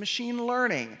use machine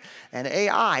learning and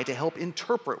AI to help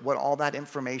interpret what all that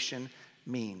information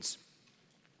means.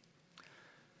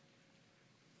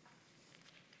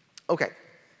 Okay,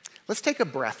 let's take a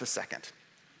breath a second,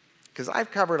 because I've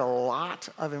covered a lot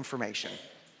of information.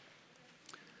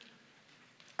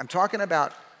 I'm talking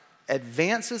about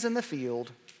advances in the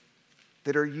field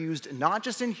that are used not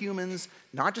just in humans,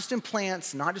 not just in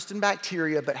plants, not just in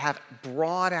bacteria, but have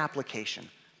broad application.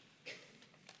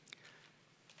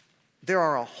 There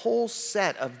are a whole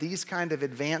set of these kind of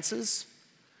advances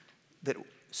that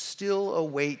still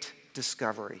await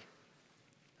discovery.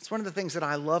 It's one of the things that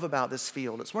I love about this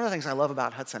field. It's one of the things I love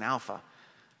about HudsonAlpha.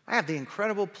 I have the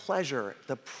incredible pleasure,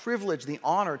 the privilege, the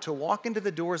honor to walk into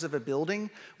the doors of a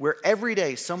building where every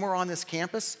day, somewhere on this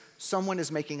campus, someone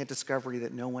is making a discovery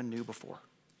that no one knew before.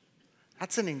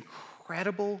 That's an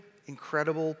incredible,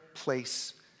 incredible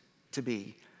place to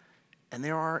be. And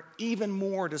there are even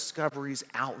more discoveries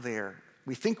out there.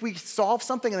 We think we solve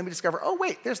something and then we discover, oh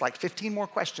wait, there's like 15 more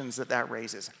questions that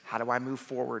raises. How do I move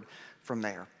forward from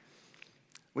there?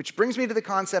 Which brings me to the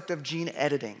concept of gene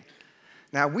editing.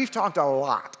 Now, we've talked a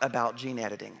lot about gene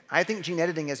editing. I think gene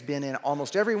editing has been in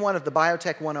almost every one of the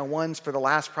Biotech 101s for the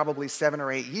last probably 7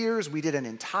 or 8 years. We did an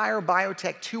entire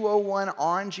Biotech 201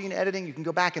 on gene editing. You can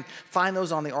go back and find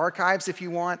those on the archives if you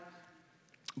want.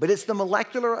 But it's the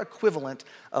molecular equivalent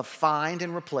of find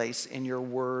and replace in your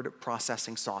word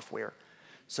processing software.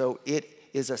 So it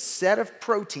is a set of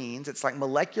proteins, it's like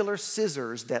molecular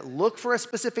scissors that look for a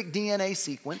specific DNA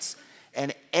sequence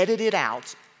and edit it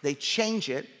out. They change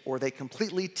it or they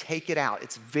completely take it out.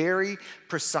 It's very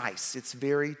precise, it's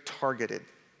very targeted.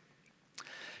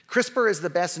 CRISPR is the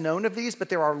best known of these, but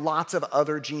there are lots of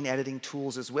other gene editing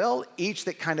tools as well, each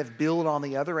that kind of build on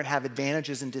the other and have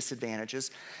advantages and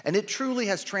disadvantages. And it truly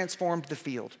has transformed the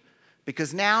field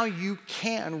because now you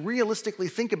can realistically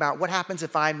think about what happens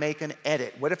if I make an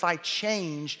edit. What if I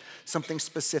change something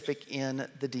specific in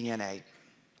the DNA?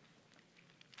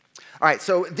 All right,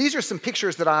 so these are some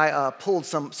pictures that I pulled,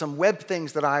 some web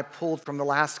things that I pulled from the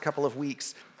last couple of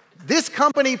weeks. This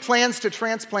company plans to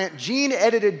transplant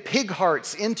gene-edited pig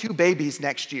hearts into babies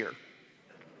next year.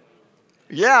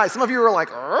 Yeah, some of you were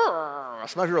like, "Arr."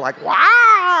 Some of you were like,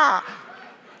 wow.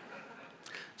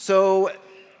 So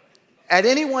at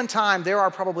any one time, there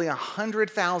are probably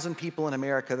 100,000 people in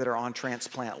America that are on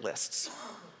transplant lists.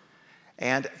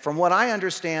 And from what I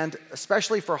understand,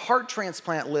 especially for heart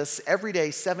transplant lists, every day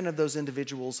 7 of those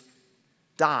individuals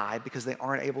die because they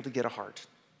aren't able to get a heart.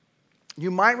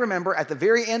 You might remember at the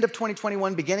very end of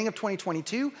 2021, beginning of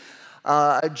 2022,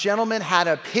 a gentleman had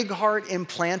a pig heart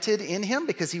implanted in him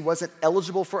because he wasn't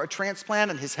eligible for a transplant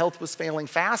and his health was failing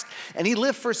fast. And he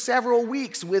lived for several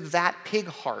weeks with that pig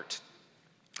heart.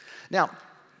 Now,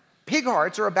 pig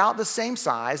hearts are about the same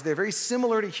size. They're very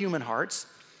similar to human hearts.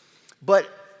 But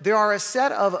there are a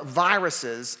set of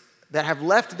viruses that have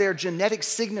left their genetic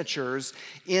signatures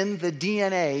in the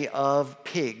DNA of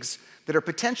pigs that are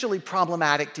potentially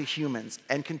problematic to humans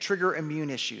and can trigger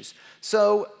immune issues.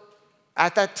 So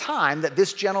at that time that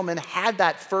this gentleman had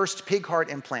that first pig heart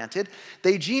implanted,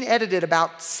 they gene edited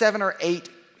about 7 or 8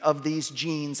 of these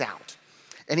genes out.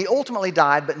 And he ultimately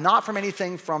died, but not from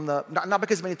anything not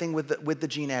because of anything with the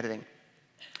gene editing.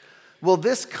 Well,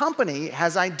 this company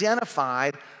has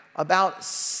identified about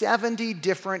 70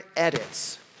 different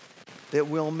edits that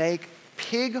will make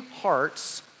pig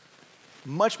hearts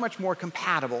much, much more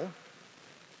compatible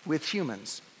with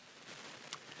humans.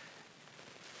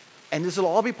 And this will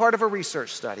all be part of a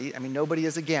research study. I mean, nobody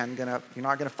is, again, you're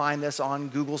not gonna find this on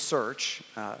Google search.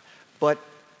 But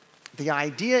the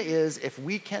idea is if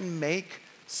we can make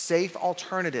safe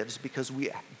alternatives because we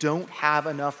don't have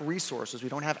enough resources, we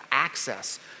don't have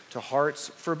access to hearts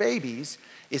for babies,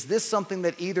 is this something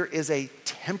that either is a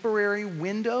temporary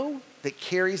window that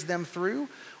carries them through,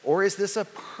 or is this a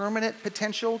permanent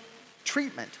potential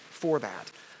treatment for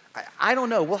that? I don't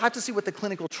know. We'll have to see what the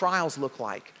clinical trials look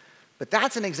like. But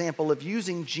that's an example of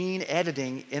using gene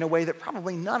editing in a way that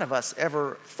probably none of us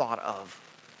ever thought of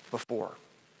before.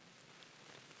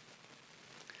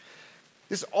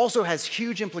 This also has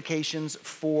huge implications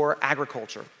for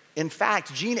agriculture. In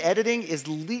fact, gene editing is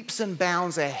leaps and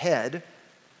bounds ahead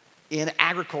in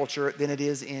agriculture than it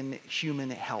is in human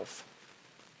health.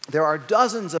 There are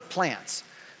dozens of plants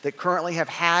that currently have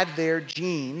had their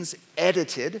genes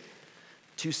edited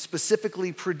to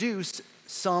specifically produce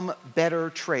some better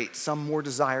trait, some more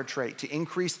desired trait, to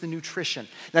increase the nutrition.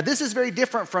 Now, this is very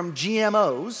different from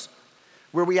GMOs,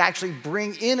 where we actually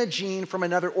bring in a gene from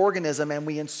another organism and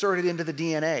we insert it into the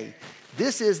DNA.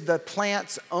 This is the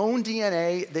plant's own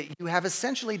DNA that you have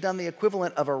essentially done the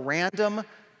equivalent of a random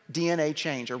DNA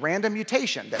change, a random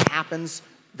mutation that happens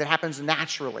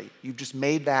naturally. You've just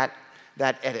made that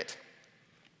edit.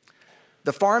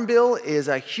 The Farm Bill is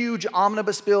a huge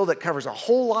omnibus bill that covers a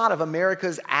whole lot of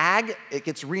America's ag. It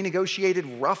gets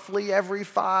renegotiated roughly every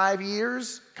 5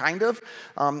 years, kind of.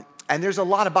 And there's a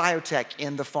lot of biotech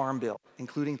in the Farm Bill,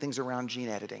 including things around gene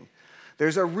editing.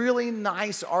 There's a really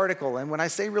nice article, and when I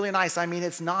say really nice, I mean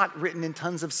it's not written in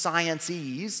tons of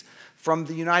science-ese, from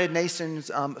the United Nations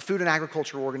Food and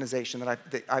Agriculture Organization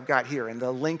that I've got here, and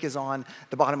the link is on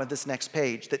the bottom of this next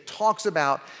page, that talks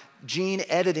about gene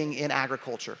editing in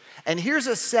agriculture. And here's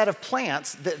a set of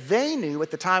plants that they knew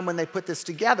at the time when they put this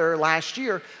together last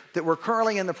year that were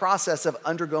currently in the process of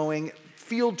undergoing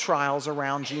field trials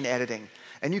around gene editing.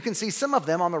 And you can see some of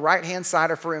them on the right-hand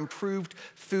side are for improved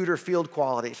food or feed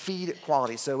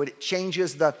quality. So it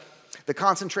changes the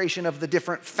concentration of the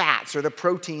different fats or the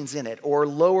proteins in it, or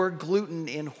lower gluten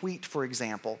in wheat, for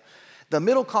example. The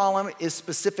middle column is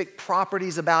specific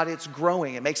properties about its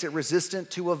growing. It makes it resistant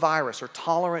to a virus, or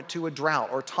tolerant to a drought,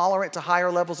 or tolerant to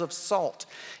higher levels of salt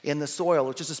in the soil,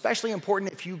 which is especially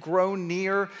important if you grow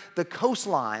near the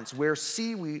coastlines where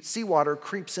seawater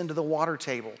creeps into the water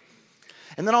table.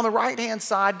 And then on the right-hand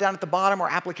side, down at the bottom, are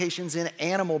applications in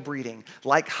animal breeding,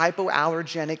 like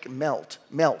hypoallergenic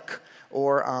milk,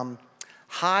 or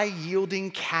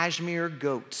high-yielding cashmere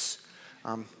goats.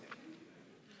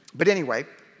 But anyway,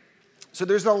 so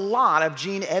there's a lot of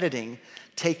gene editing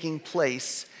taking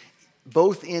place,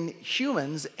 both in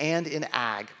humans and in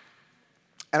ag.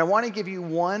 And I want to give you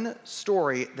one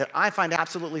story that I find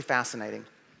absolutely fascinating.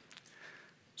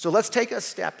 So let's take a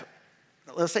step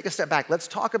back. Let's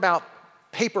talk about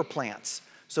paper plants.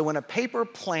 So when a paper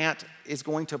plant is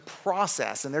going to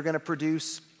process and they're going to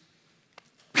produce,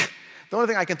 the only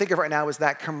thing I can think of right now is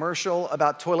that commercial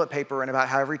about toilet paper and about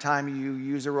how every time you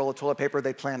use a roll of toilet paper,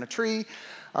 they plant a tree.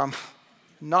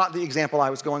 Not the example I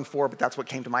was going for, but that's what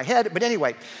came to my head. But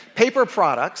anyway, paper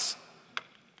products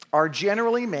are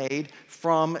generally made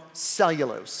from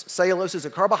cellulose. Cellulose is a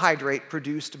carbohydrate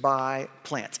produced by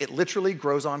plants. It literally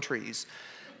grows on trees.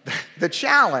 The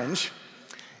challenge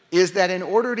is that in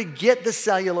order to get the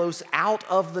cellulose out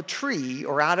of the tree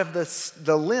or out of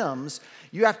the limbs,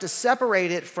 you have to separate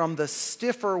it from the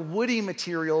stiffer woody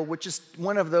material, which is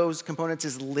one of those components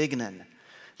is lignin.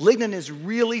 Lignin is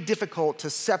really difficult to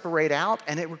separate out,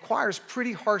 and it requires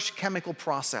pretty harsh chemical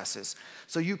processes.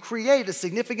 So you create a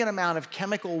significant amount of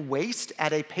chemical waste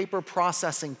at a paper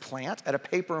processing plant, at a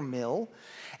paper mill,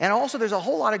 and also there's a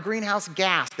whole lot of greenhouse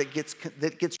gas that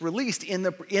gets released in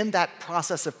that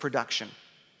process of production.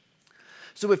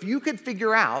 So if you could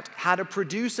figure out how to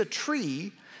produce a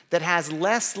tree that has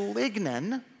less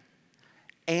lignin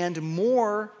and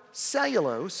more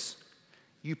cellulose,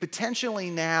 you potentially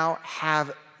now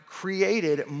have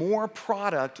created more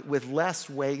product with less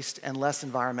waste and less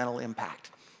environmental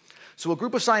impact. So a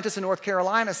group of scientists in North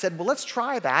Carolina said, well, let's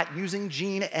try that using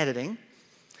gene editing.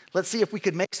 Let's see if we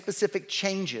could make specific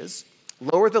changes,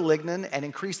 lower the lignin, and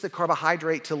increase the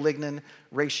carbohydrate to lignin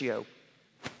ratio.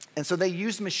 And so they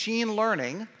used machine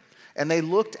learning, and they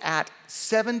looked at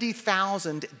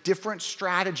 70,000 different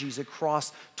strategies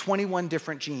across 21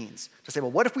 different genes to say,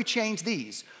 well, what if we change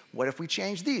these? What if we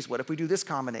change these? What if we do this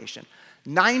combination?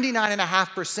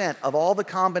 99.5% of all the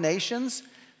combinations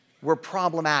were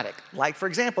problematic. Like, for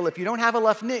example, if you don't have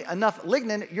enough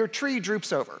lignin, your tree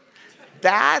droops over.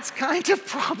 That's kind of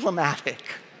problematic.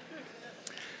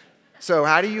 So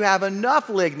how do you have enough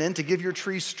lignin to give your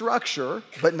tree structure,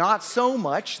 but not so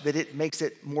much that it makes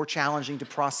it more challenging to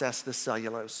process the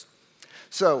cellulose?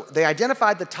 So they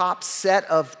identified the top set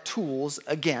of tools,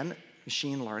 again,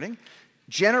 machine learning,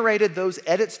 generated those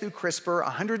edits through CRISPR,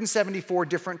 174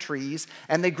 different trees,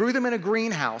 and they grew them in a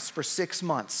greenhouse for 6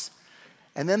 months.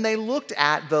 And then they looked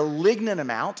at the lignin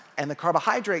amount and the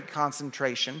carbohydrate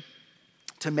concentration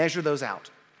to measure those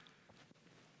out.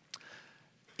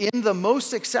 In the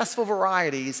most successful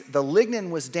varieties, the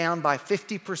lignin was down by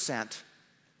 50%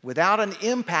 without an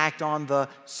impact on the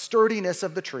sturdiness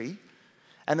of the tree,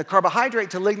 and the carbohydrate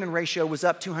to lignin ratio was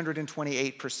up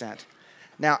 228%.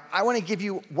 Now, I want to give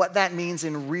you what that means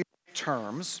in real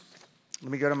terms.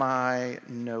 Let me go to my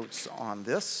notes on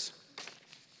this.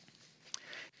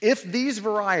 If these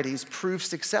varieties prove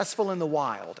successful in the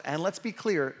wild, and let's be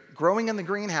clear, growing in the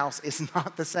greenhouse is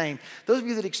not the same. Those of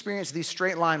you that experience these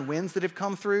straight line winds that have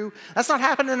come through, that's not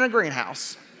happening in a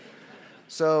greenhouse.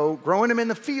 So growing them in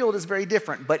the field is very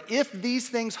different. But if these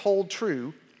things hold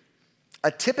true,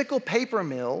 a typical paper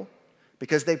mill,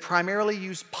 because they primarily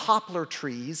use poplar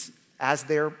trees as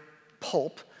their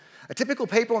pulp, a typical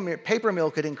paper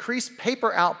mill could increase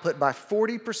paper output by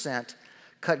 40%,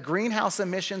 cut greenhouse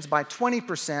emissions by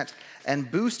 20%, and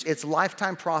boost its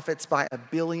lifetime profits by $1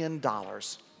 billion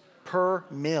per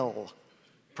mill.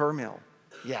 Per mill,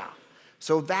 yeah.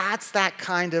 So that's that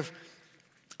kind of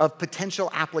potential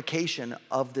application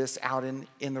of this out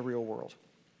in the real world.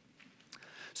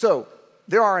 So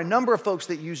there are a number of folks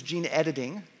that use gene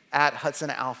editing at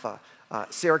HudsonAlpha.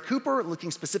 Sarah Cooper,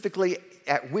 looking specifically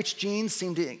at which genes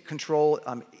seem to control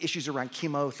issues around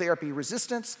chemotherapy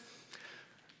resistance.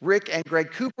 Rick and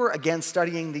Greg Cooper, again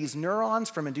studying these neurons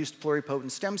from induced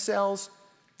pluripotent stem cells.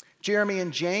 Jeremy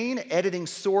and Jane, editing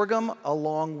sorghum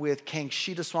along with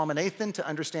Kangshita Swaminathan to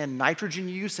understand nitrogen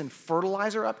use and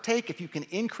fertilizer uptake. If you can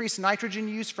increase nitrogen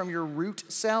use from your root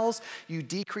cells, you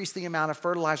decrease the amount of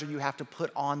fertilizer you have to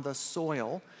put on the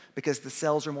soil because the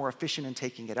cells are more efficient in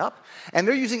taking it up. And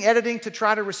they're using editing to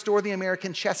try to restore the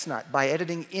American chestnut by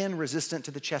editing in resistant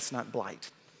to the chestnut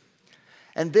blight.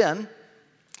 And then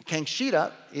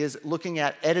Kangshita is looking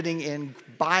at editing in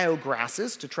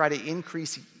biograsses to try to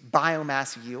increase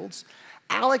biomass yields.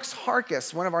 Alex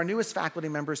Harkis, one of our newest faculty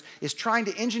members, is trying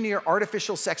to engineer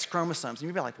artificial sex chromosomes. And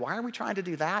you'd be like, why are we trying to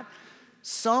do that?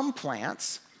 Some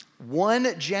plants, one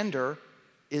gender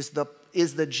is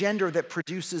the gender that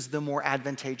produces the more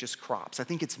advantageous crops. I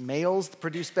think it's males that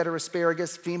produce better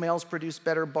asparagus, females produce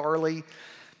better barley.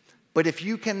 But if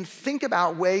you can think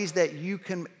about ways that you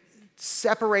can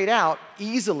separate out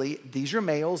easily, these are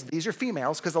males, these are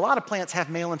females, because a lot of plants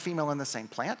have male and female in the same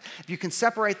plant. If you can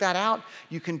separate that out,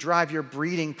 you can drive your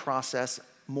breeding process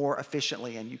more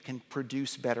efficiently and you can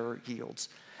produce better yields.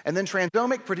 And then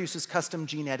Transomic produces custom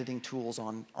gene editing tools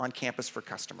on campus for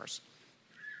customers.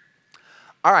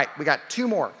 All right, we got two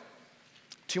more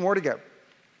to go.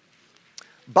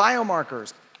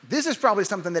 Biomarkers. This is probably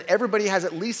something that everybody has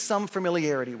at least some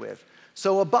familiarity with.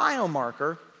 So a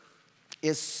biomarker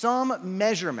is some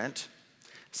measurement,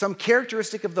 some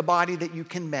characteristic of the body that you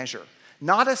can measure.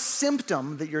 Not a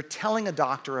symptom that you're telling a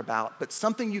doctor about, but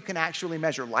something you can actually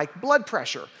measure, like blood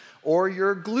pressure or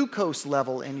your glucose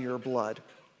level in your blood.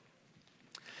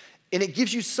 And it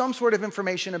gives you some sort of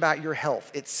information about your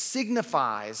health. It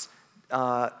signifies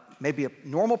maybe a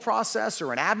normal process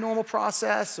or an abnormal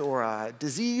process or a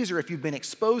disease or if you've been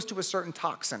exposed to a certain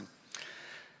toxin.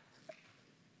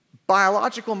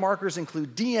 Biological markers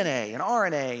include DNA and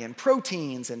RNA and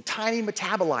proteins and tiny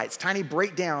metabolites, tiny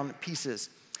breakdown pieces.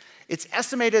 It's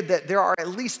estimated that there are at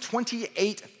least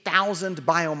 28,000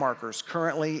 biomarkers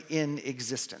currently in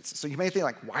existence. So you may think,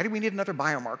 like, why do we need another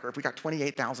biomarker if we got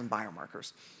 28,000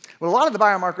 biomarkers? Well, a lot of the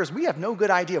biomarkers, we have no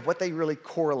good idea of what they really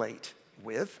correlate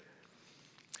with.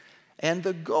 And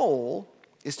the goal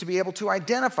is to be able to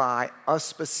identify a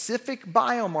specific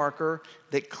biomarker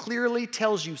that clearly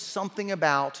tells you something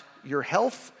about your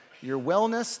health, your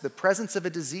wellness, the presence of a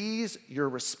disease, your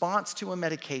response to a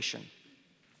medication.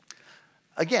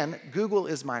 Again, Google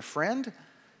is my friend.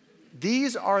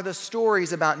 These are the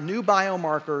stories about new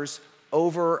biomarkers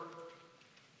over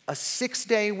a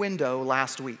 6-day window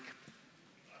last week.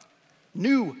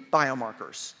 New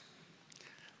biomarkers.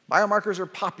 Biomarkers are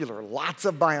popular. Lots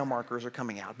of biomarkers are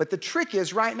coming out. But the trick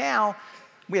is right now,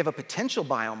 we have a potential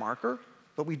biomarker,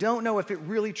 but we don't know if it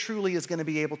really truly is going to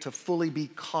be able to fully be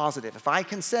causative. If I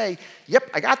can say, yep,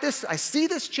 I got this, I see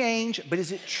this change, but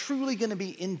is it truly going to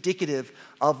be indicative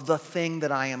of the thing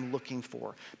that I am looking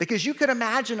for? Because you could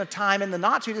imagine a time in the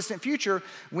not too distant future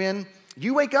when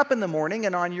you wake up in the morning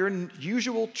and on your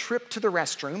usual trip to the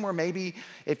restroom, or maybe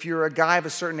if you're a guy of a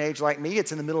certain age like me,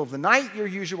 it's in the middle of the night, your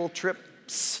usual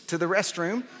trips to the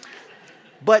restroom,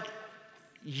 but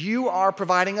you are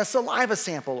providing a saliva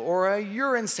sample or a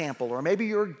urine sample, or maybe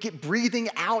you're breathing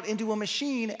out into a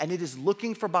machine and it is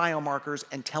looking for biomarkers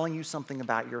and telling you something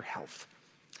about your health.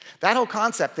 That whole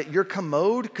concept that your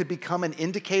commode could become an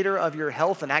indicator of your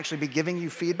health and actually be giving you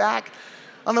feedback,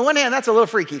 on the one hand, that's a little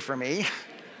freaky for me,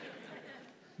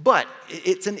 but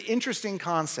it's an interesting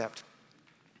concept.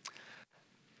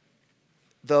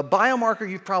 The biomarker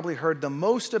you've probably heard the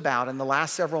most about in the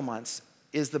last several months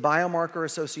is the biomarker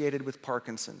associated with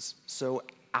Parkinson's, so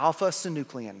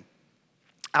alpha-synuclein.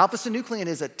 Alpha-synuclein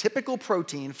is a typical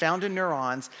protein found in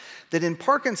neurons that in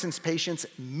Parkinson's patients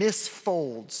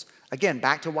misfolds. Again,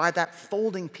 back to why that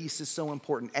folding piece is so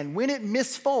important. And when it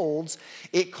misfolds,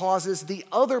 it causes the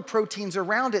other proteins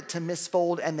around it to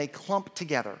misfold and they clump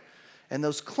together. And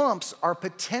those clumps are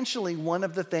potentially one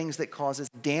of the things that causes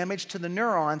damage to the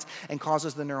neurons and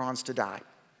causes the neurons to die.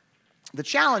 The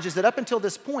challenge is that up until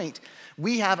this point,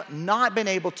 we have not been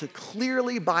able to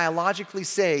clearly biologically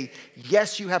say,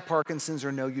 yes, you have Parkinson's,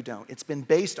 or no, you don't. It's been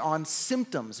based on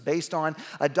symptoms, based on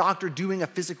a doctor doing a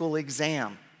physical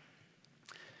exam.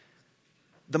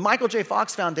 The Michael J.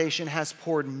 Fox Foundation has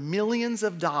poured millions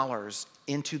of dollars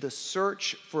into the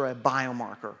search for a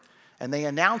biomarker, and they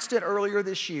announced it earlier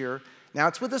this year. Now,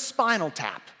 it's with a spinal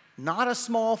tap, not a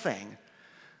small thing,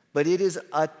 but it is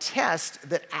a test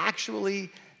that actually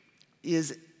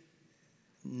is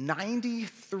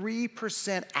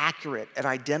 93% accurate at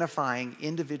identifying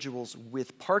individuals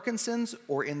with Parkinson's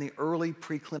or in the early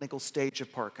preclinical stage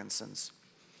of Parkinson's,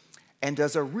 and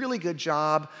does a really good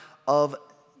job of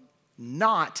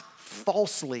not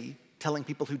falsely telling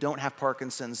people who don't have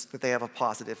Parkinson's that they have a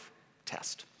positive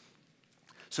test.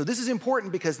 So this is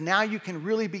important because now you can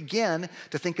really begin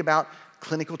to think about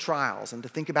clinical trials and to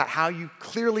think about how you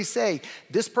clearly say,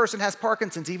 this person has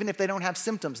Parkinson's even if they don't have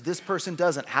symptoms, this person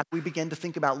doesn't. How do we begin to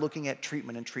think about looking at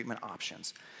treatment and treatment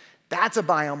options? That's a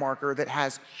biomarker that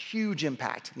has huge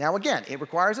impact. Now again, it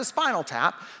requires a spinal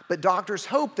tap, but doctors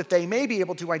hope that they may be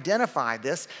able to identify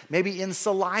this maybe in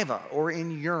saliva or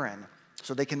in urine,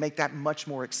 so they can make that much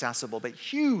more accessible. But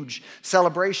huge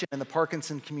celebration in the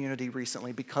Parkinson community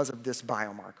recently because of this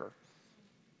biomarker.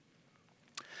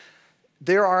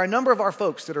 There are a number of our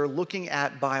folks that are looking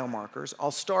at biomarkers.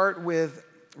 I'll start with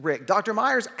Rick. Dr.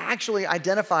 Myers actually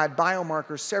identified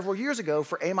biomarkers several years ago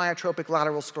for amyotrophic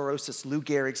lateral sclerosis, Lou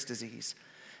Gehrig's disease.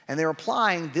 And they're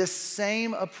applying this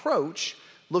same approach,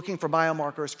 looking for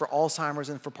biomarkers for Alzheimer's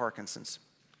and for Parkinson's.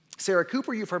 Sarah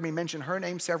Cooper, you've heard me mention her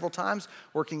name several times,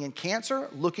 working in cancer,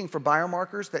 looking for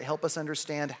biomarkers that help us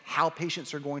understand how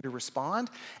patients are going to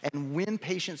respond and when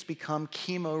patients become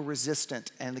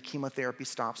chemo-resistant and the chemotherapy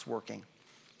stops working.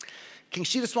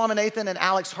 Kangshita Swaminathan and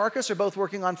Alex Harkis are both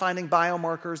working on finding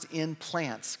biomarkers in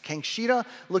plants. Kangshita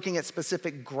looking at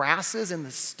specific grasses in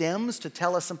the stems to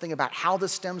tell us something about how the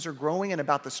stems are growing and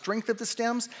about the strength of the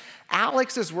stems.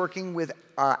 Alex is working with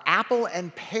apple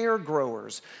and pear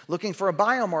growers, looking for a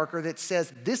biomarker that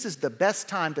says this is the best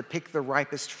time to pick the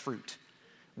ripest fruit.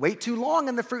 Wait too long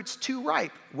and the fruit's too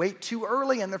ripe. Wait too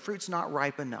early and the fruit's not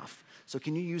ripe enough. So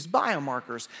can you use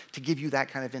biomarkers to give you that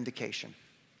kind of indication?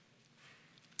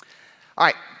 All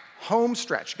right, home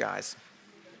stretch, guys.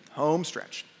 Home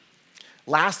stretch.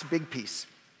 Last big piece.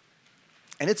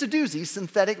 And it's a doozy,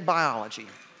 synthetic biology.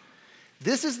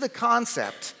 This is the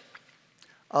concept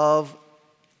of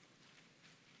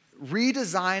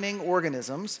redesigning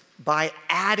organisms by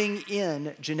adding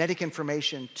in genetic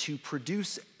information to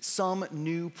produce some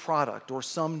new product or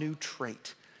some new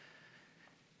trait.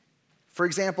 For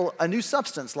example, a new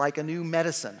substance like a new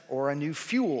medicine or a new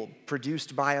fuel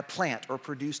produced by a plant or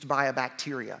produced by a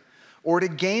bacteria, or to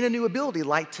gain a new ability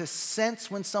like to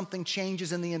sense when something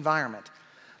changes in the environment,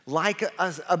 like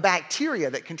a bacteria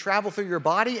that can travel through your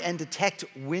body and detect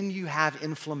when you have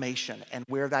inflammation and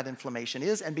where that inflammation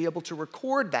is and be able to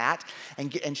record that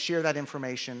and share that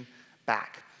information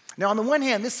back. Now, on the one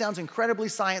hand, this sounds incredibly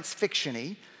science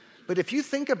fiction-y, but if you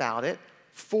think about it,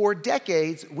 for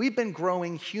decades, we've been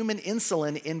growing human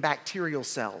insulin in bacterial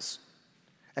cells.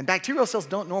 And bacterial cells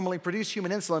don't normally produce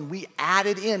human insulin. We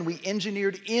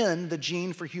engineered in the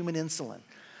gene for human insulin.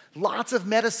 Lots of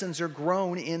medicines are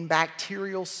grown in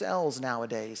bacterial cells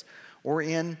nowadays, or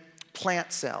in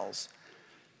plant cells.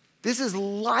 This is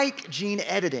like gene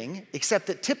editing, except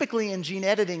that typically in gene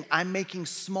editing, I'm making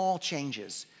small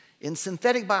changes. In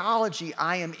synthetic biology,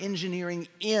 I am engineering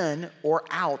in or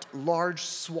out large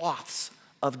swaths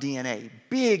of DNA,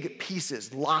 big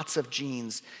pieces, lots of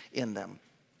genes in them.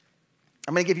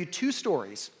 I'm going to give you two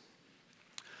stories.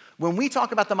 When we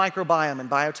talk about the microbiome in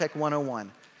Biotech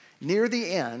 101, near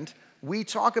the end, we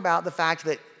talk about the fact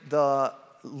that the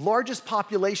largest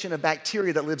population of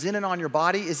bacteria that lives in and on your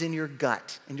body is in your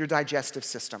gut, in your digestive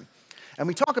system. And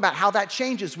we talk about how that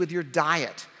changes with your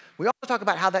diet. We also talk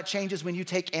about how that changes when you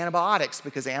take antibiotics,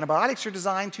 because antibiotics are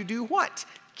designed to do what?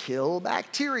 Kill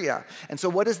bacteria. And so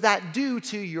what does that do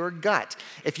to your gut?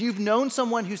 If you've known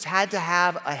someone who's had to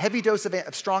have a heavy dose of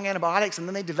strong antibiotics and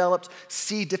then they developed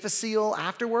C. difficile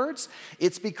afterwards,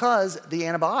 it's because the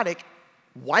antibiotic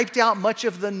wiped out much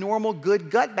of the normal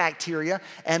good gut bacteria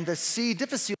and the C.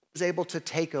 difficile is able to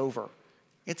take over.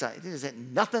 It is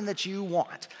nothing that you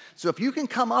want. So if you can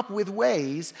come up with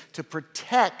ways to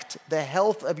protect the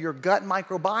health of your gut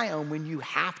microbiome when you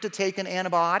have to take an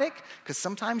antibiotic, because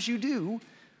sometimes you do,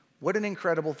 what an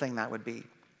incredible thing that would be.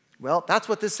 Well, that's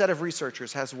what this set of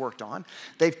researchers has worked on.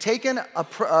 They've taken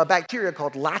a bacteria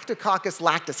called Lactococcus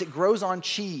lactis. It grows on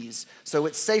cheese, so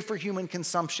it's safe for human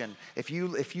consumption. If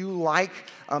you like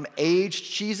aged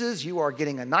cheeses, you are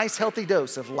getting a nice healthy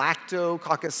dose of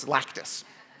Lactococcus lactis.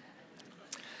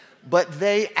 But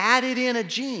they added in a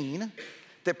gene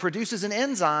that produces an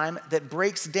enzyme that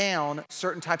breaks down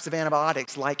certain types of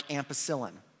antibiotics like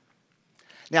ampicillin.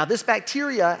 Now, this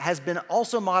bacteria has been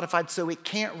also modified so it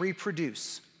can't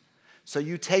reproduce. So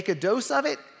you take a dose of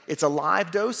it, it's a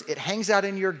live dose, it hangs out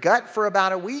in your gut for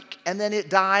about a week, and then it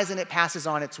dies and it passes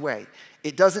on its way.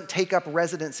 It doesn't take up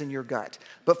residence in your gut.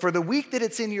 But for the week that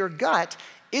it's in your gut,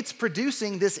 it's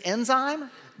producing this enzyme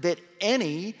that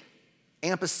any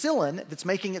ampicillin that's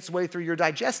making its way through your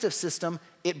digestive system,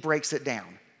 it breaks it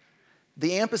down.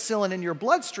 The ampicillin in your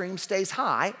bloodstream stays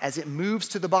high as it moves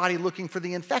to the body looking for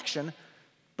the infection,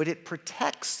 but it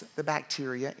protects the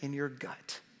bacteria in your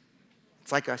gut.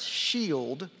 It's like a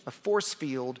shield, a force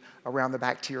field around the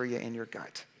bacteria in your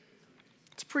gut.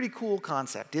 It's a pretty cool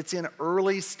concept. It's in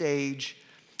early stage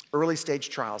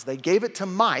trials. They gave it to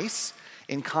mice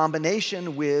in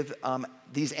combination with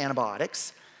these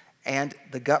antibiotics, and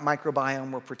the gut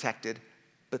microbiome were protected,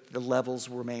 but the levels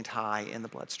remained high in the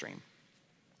bloodstream.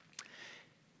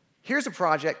 Here's a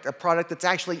product that's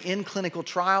actually in clinical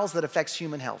trials that affects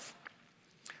human health.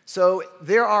 So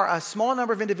there are a small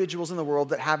number of individuals in the world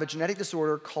that have a genetic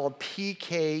disorder called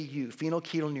PKU,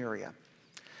 phenylketonuria.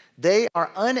 They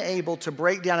are unable to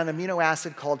break down an amino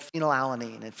acid called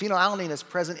phenylalanine, and phenylalanine is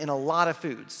present in a lot of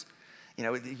foods. You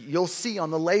know, you'll see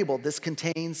on the label, this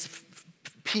contains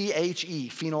PHE,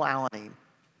 phenylalanine.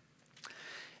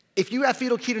 If you have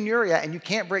phenylketonuria and you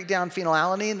can't break down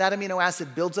phenylalanine, that amino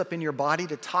acid builds up in your body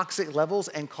to toxic levels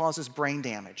and causes brain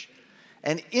damage.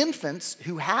 And infants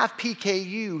who have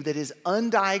PKU that is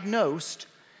undiagnosed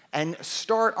and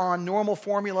start on normal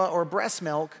formula or breast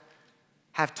milk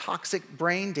have toxic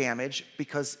brain damage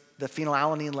because the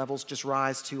phenylalanine levels just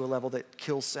rise to a level that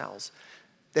kills cells.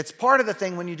 That's part of the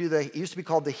thing when you do it used to be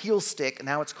called the heel stick,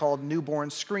 now it's called newborn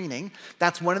screening.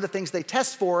 That's one of the things they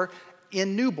test for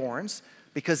in newborns,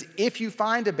 because if you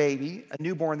find a baby, a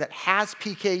newborn that has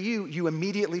PKU, you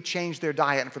immediately change their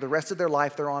diet, and for the rest of their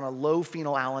life, they're on a low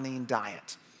phenylalanine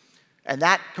diet. And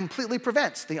that completely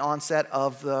prevents the onset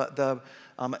of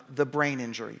the brain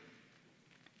injury.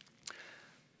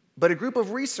 But a group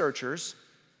of researchers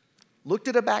looked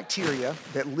at a bacteria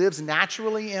that lives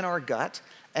naturally in our gut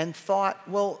and thought,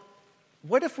 well,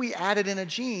 what if we added in a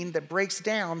gene that breaks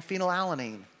down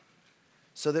phenylalanine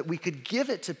so that we could give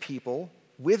it to people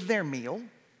with their meal?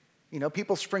 You know,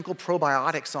 people sprinkle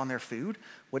probiotics on their food.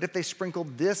 What if they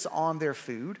sprinkled this on their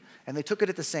food and they took it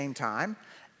at the same time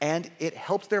and it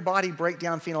helped their body break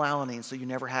down phenylalanine so you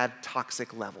never had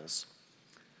toxic levels?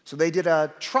 So they did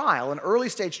a trial, an early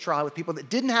stage trial with people that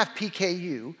didn't have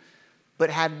PKU but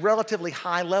had relatively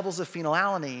high levels of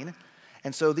phenylalanine.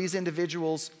 And so these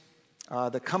individuals,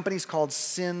 the company's called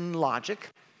Synlogic.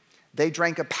 They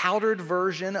drank a powdered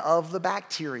version of the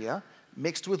bacteria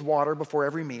mixed with water before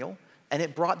every meal, and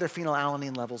it brought their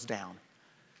phenylalanine levels down.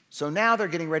 So now they're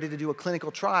getting ready to do a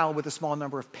clinical trial with a small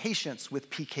number of patients with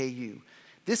PKU.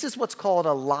 This is what's called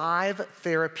a live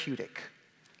therapeutic.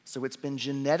 So it's been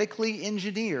genetically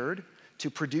engineered to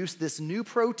produce this new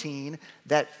protein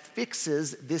that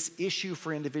fixes this issue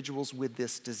for individuals with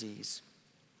this disease.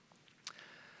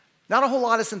 Not a whole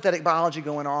lot of synthetic biology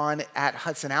going on at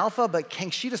HudsonAlpha, but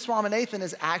Kangshita Swaminathan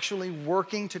is actually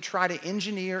working to try to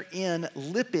engineer in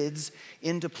lipids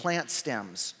into plant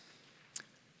stems.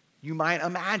 You might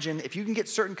imagine if you can get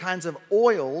certain kinds of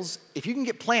oils, if you can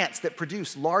get plants that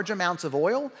produce large amounts of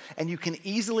oil and you can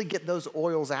easily get those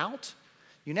oils out,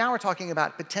 you now are talking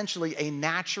about potentially a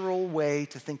natural way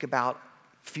to think about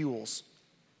fuels,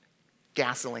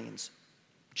 gasolines,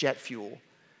 jet fuel,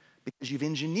 because you've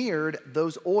engineered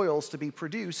those oils to be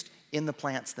produced in the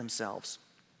plants themselves.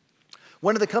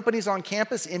 One of the companies on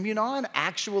campus, Immunon,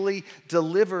 actually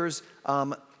delivers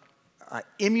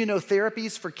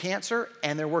immunotherapies for cancer,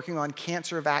 and they're working on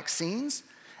cancer vaccines.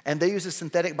 And they use a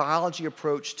synthetic biology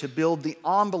approach to build the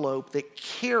envelope that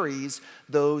carries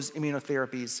those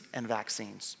immunotherapies and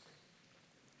vaccines.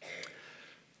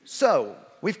 So,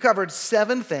 we've covered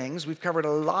 7 things. We've covered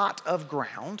a lot of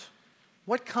ground.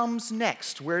 What comes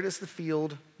next? Where does the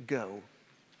field go?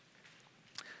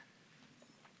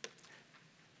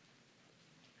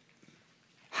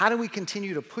 How do we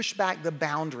continue to push back the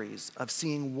boundaries of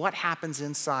seeing what happens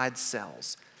inside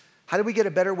cells? How do we get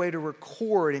a better way to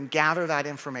record and gather that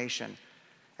information?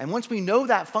 And once we know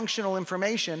that functional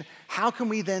information, how can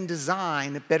we then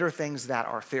design better things that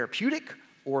are therapeutic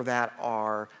or that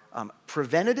are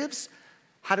preventatives?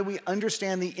 How do we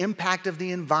understand the impact of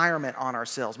the environment on our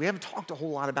cells? We haven't talked a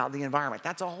whole lot about the environment.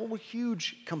 That's a whole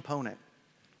huge component.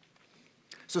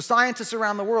 So scientists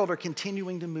around the world are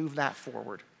continuing to move that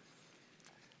forward.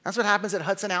 That's what happens at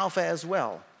HudsonAlpha as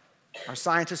well. Our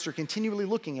scientists are continually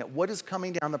looking at what is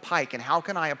coming down the pike and how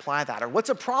can I apply that, or what's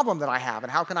a problem that I have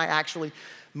and how can I actually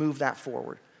move that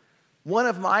forward. One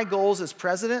of my goals as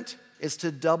president is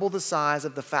to double the size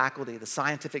of the faculty, the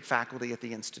scientific faculty at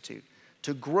the Institute,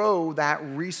 to grow that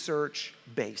research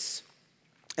base.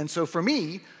 And so for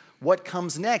me, what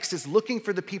comes next is looking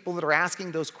for the people that are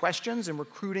asking those questions and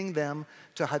recruiting them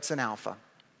to HudsonAlpha.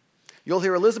 You'll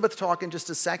hear Elizabeth talk in just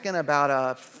a second about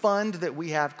a fund that we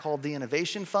have called the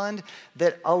Innovation Fund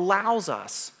that allows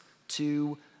us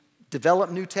to develop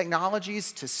new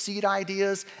technologies, to seed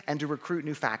ideas, and to recruit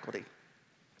new faculty.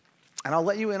 And I'll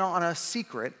let you in on a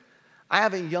secret. I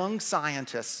have a young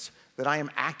scientist that I am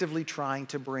actively trying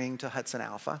to bring to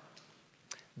HudsonAlpha.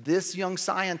 This young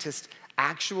scientist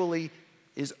actually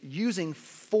is using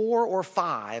 4 or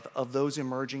 5 of those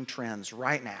emerging trends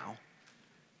right now,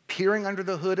 peering under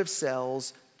the hood of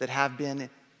cells that have been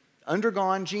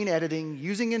undergone gene editing,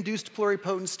 using induced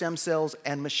pluripotent stem cells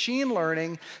and machine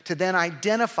learning to then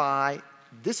identify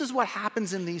this is what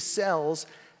happens in these cells,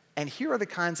 and here are the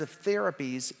kinds of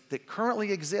therapies that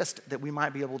currently exist that we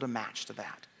might be able to match to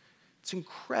that. It's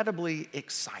incredibly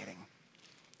exciting.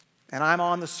 And I'm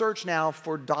on the search now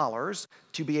for dollars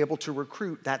to be able to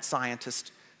recruit that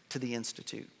scientist to the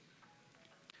Institute.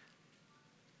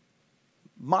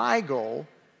 My goal,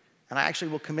 and I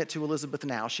actually will commit to Elizabeth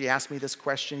now, she asked me this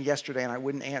question yesterday and I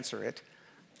wouldn't answer it.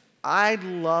 I'd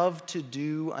love to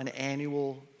do an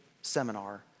annual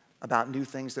seminar about new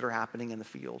things that are happening in the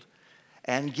field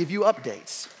and give you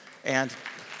updates. And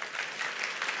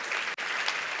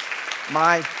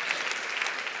my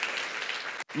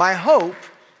hope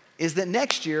is that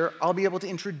next year I'll be able to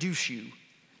introduce you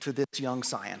to this young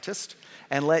scientist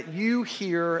and let you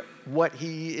hear what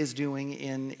he is doing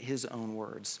in his own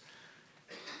words.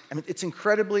 I mean, it's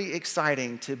incredibly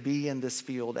exciting to be in this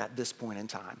field at this point in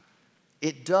time.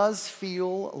 It does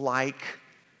feel like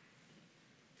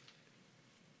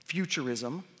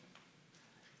futurism,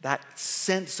 that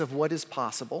sense of what is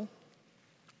possible,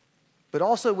 but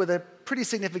also with a pretty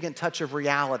significant touch of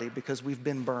reality because we've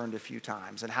been burned a few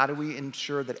times. And how do we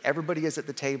ensure that everybody is at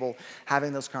the table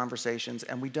having those conversations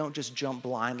and we don't just jump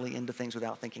blindly into things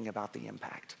without thinking about the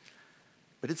impact?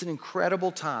 But it's an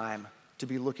incredible time to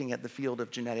be looking at the field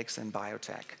of genetics and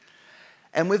biotech.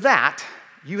 And with that,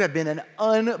 you have been an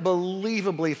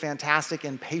unbelievably fantastic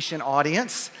and patient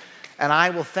audience. And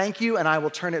I will thank you, and I will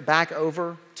turn it back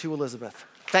over to Elizabeth.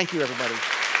 Thank you, everybody.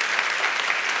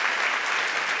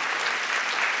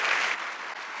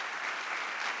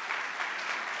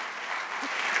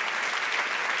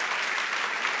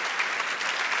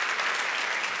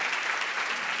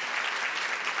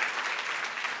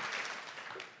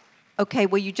 Okay,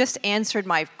 well, you just answered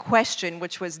my question,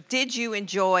 which was, did you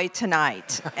enjoy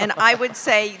tonight? And I would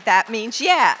say that means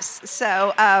yes.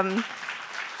 So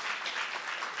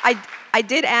I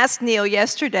did ask Neil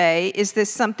yesterday, is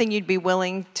this something you'd be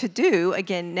willing to do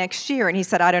again next year? And he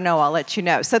said, I don't know, I'll let you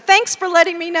know. So thanks for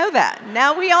letting me know that.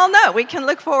 Now we all know. We can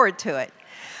look forward to it.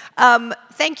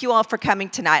 Thank you all for coming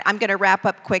tonight. I'm going to wrap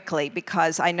up quickly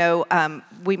because I know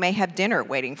we may have dinner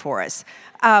waiting for us.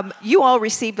 You all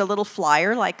received a little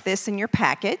flyer like this in your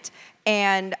packet.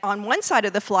 And on one side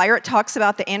of the flyer, it talks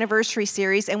about the anniversary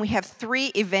series, and we have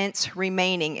 3 events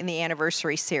remaining in the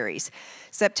anniversary series.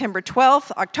 September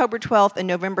 12th, October 12th, and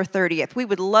November 30th. We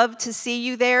would love to see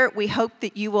you there. We hope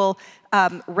that you will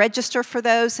register for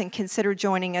those and consider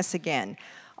joining us again.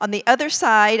 On the other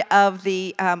side of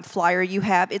the flyer you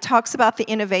have, it talks about the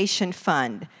Innovation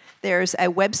Fund. There's a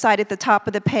website at the top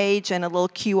of the page and a little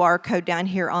QR code down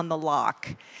here on the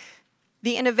lock.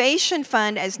 The Innovation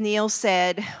Fund, as Neil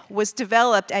said, was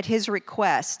developed at his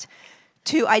request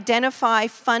to identify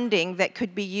funding that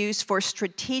could be used for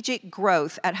strategic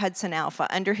growth at HudsonAlpha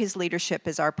under his leadership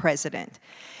as our president.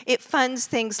 It funds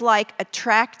things like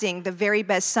attracting the very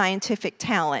best scientific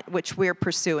talent, which we're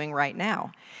pursuing right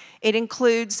now. It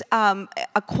includes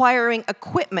acquiring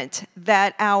equipment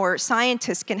that our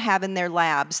scientists can have in their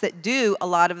labs that do a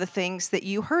lot of the things that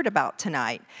you heard about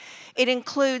tonight. It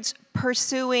includes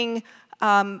pursuing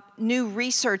new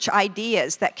research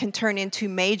ideas that can turn into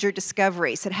major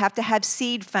discoveries that have to have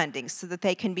seed funding so that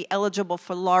they can be eligible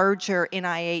for larger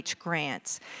NIH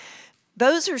grants.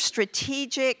 Those are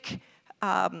strategic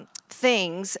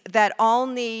things that all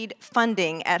need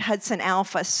funding at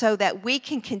HudsonAlpha so that we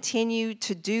can continue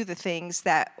to do the things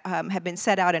that have been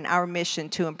set out in our mission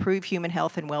to improve human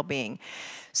health and well-being.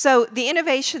 So the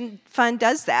Innovation Fund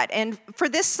does that. And for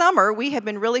this summer, we have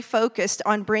been really focused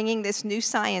on bringing this new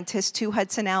scientist to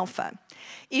HudsonAlpha.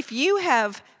 If you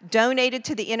have donated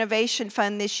to the Innovation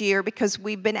Fund this year, because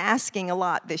we've been asking a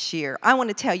lot this year, I want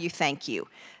to tell you thank you.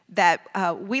 That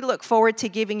we look forward to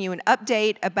giving you an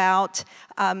update about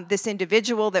this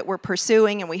individual that we're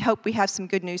pursuing, and we hope we have some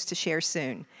good news to share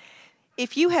soon.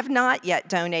 If you have not yet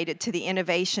donated to the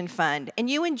Innovation Fund and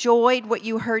you enjoyed what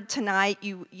you heard tonight,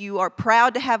 you are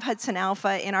proud to have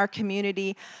HudsonAlpha in our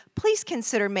community, please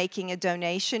consider making a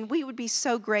donation. We would be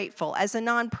so grateful. As a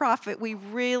nonprofit, we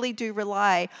really do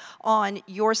rely on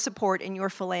your support and your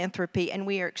philanthropy, and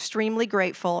we are extremely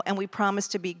grateful, and we promise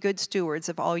to be good stewards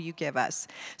of all you give us.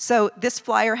 So this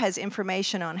flyer has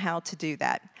information on how to do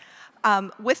that.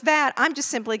 With that, I'm just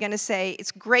simply going to say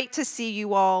it's great to see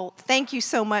you all. Thank you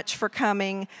so much for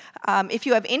coming. If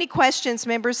you have any questions,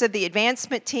 members of the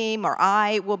advancement team or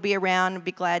I will be around and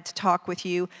be glad to talk with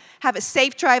you. Have a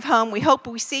safe drive home. We hope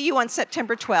we see you on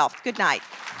September 12th. Good night.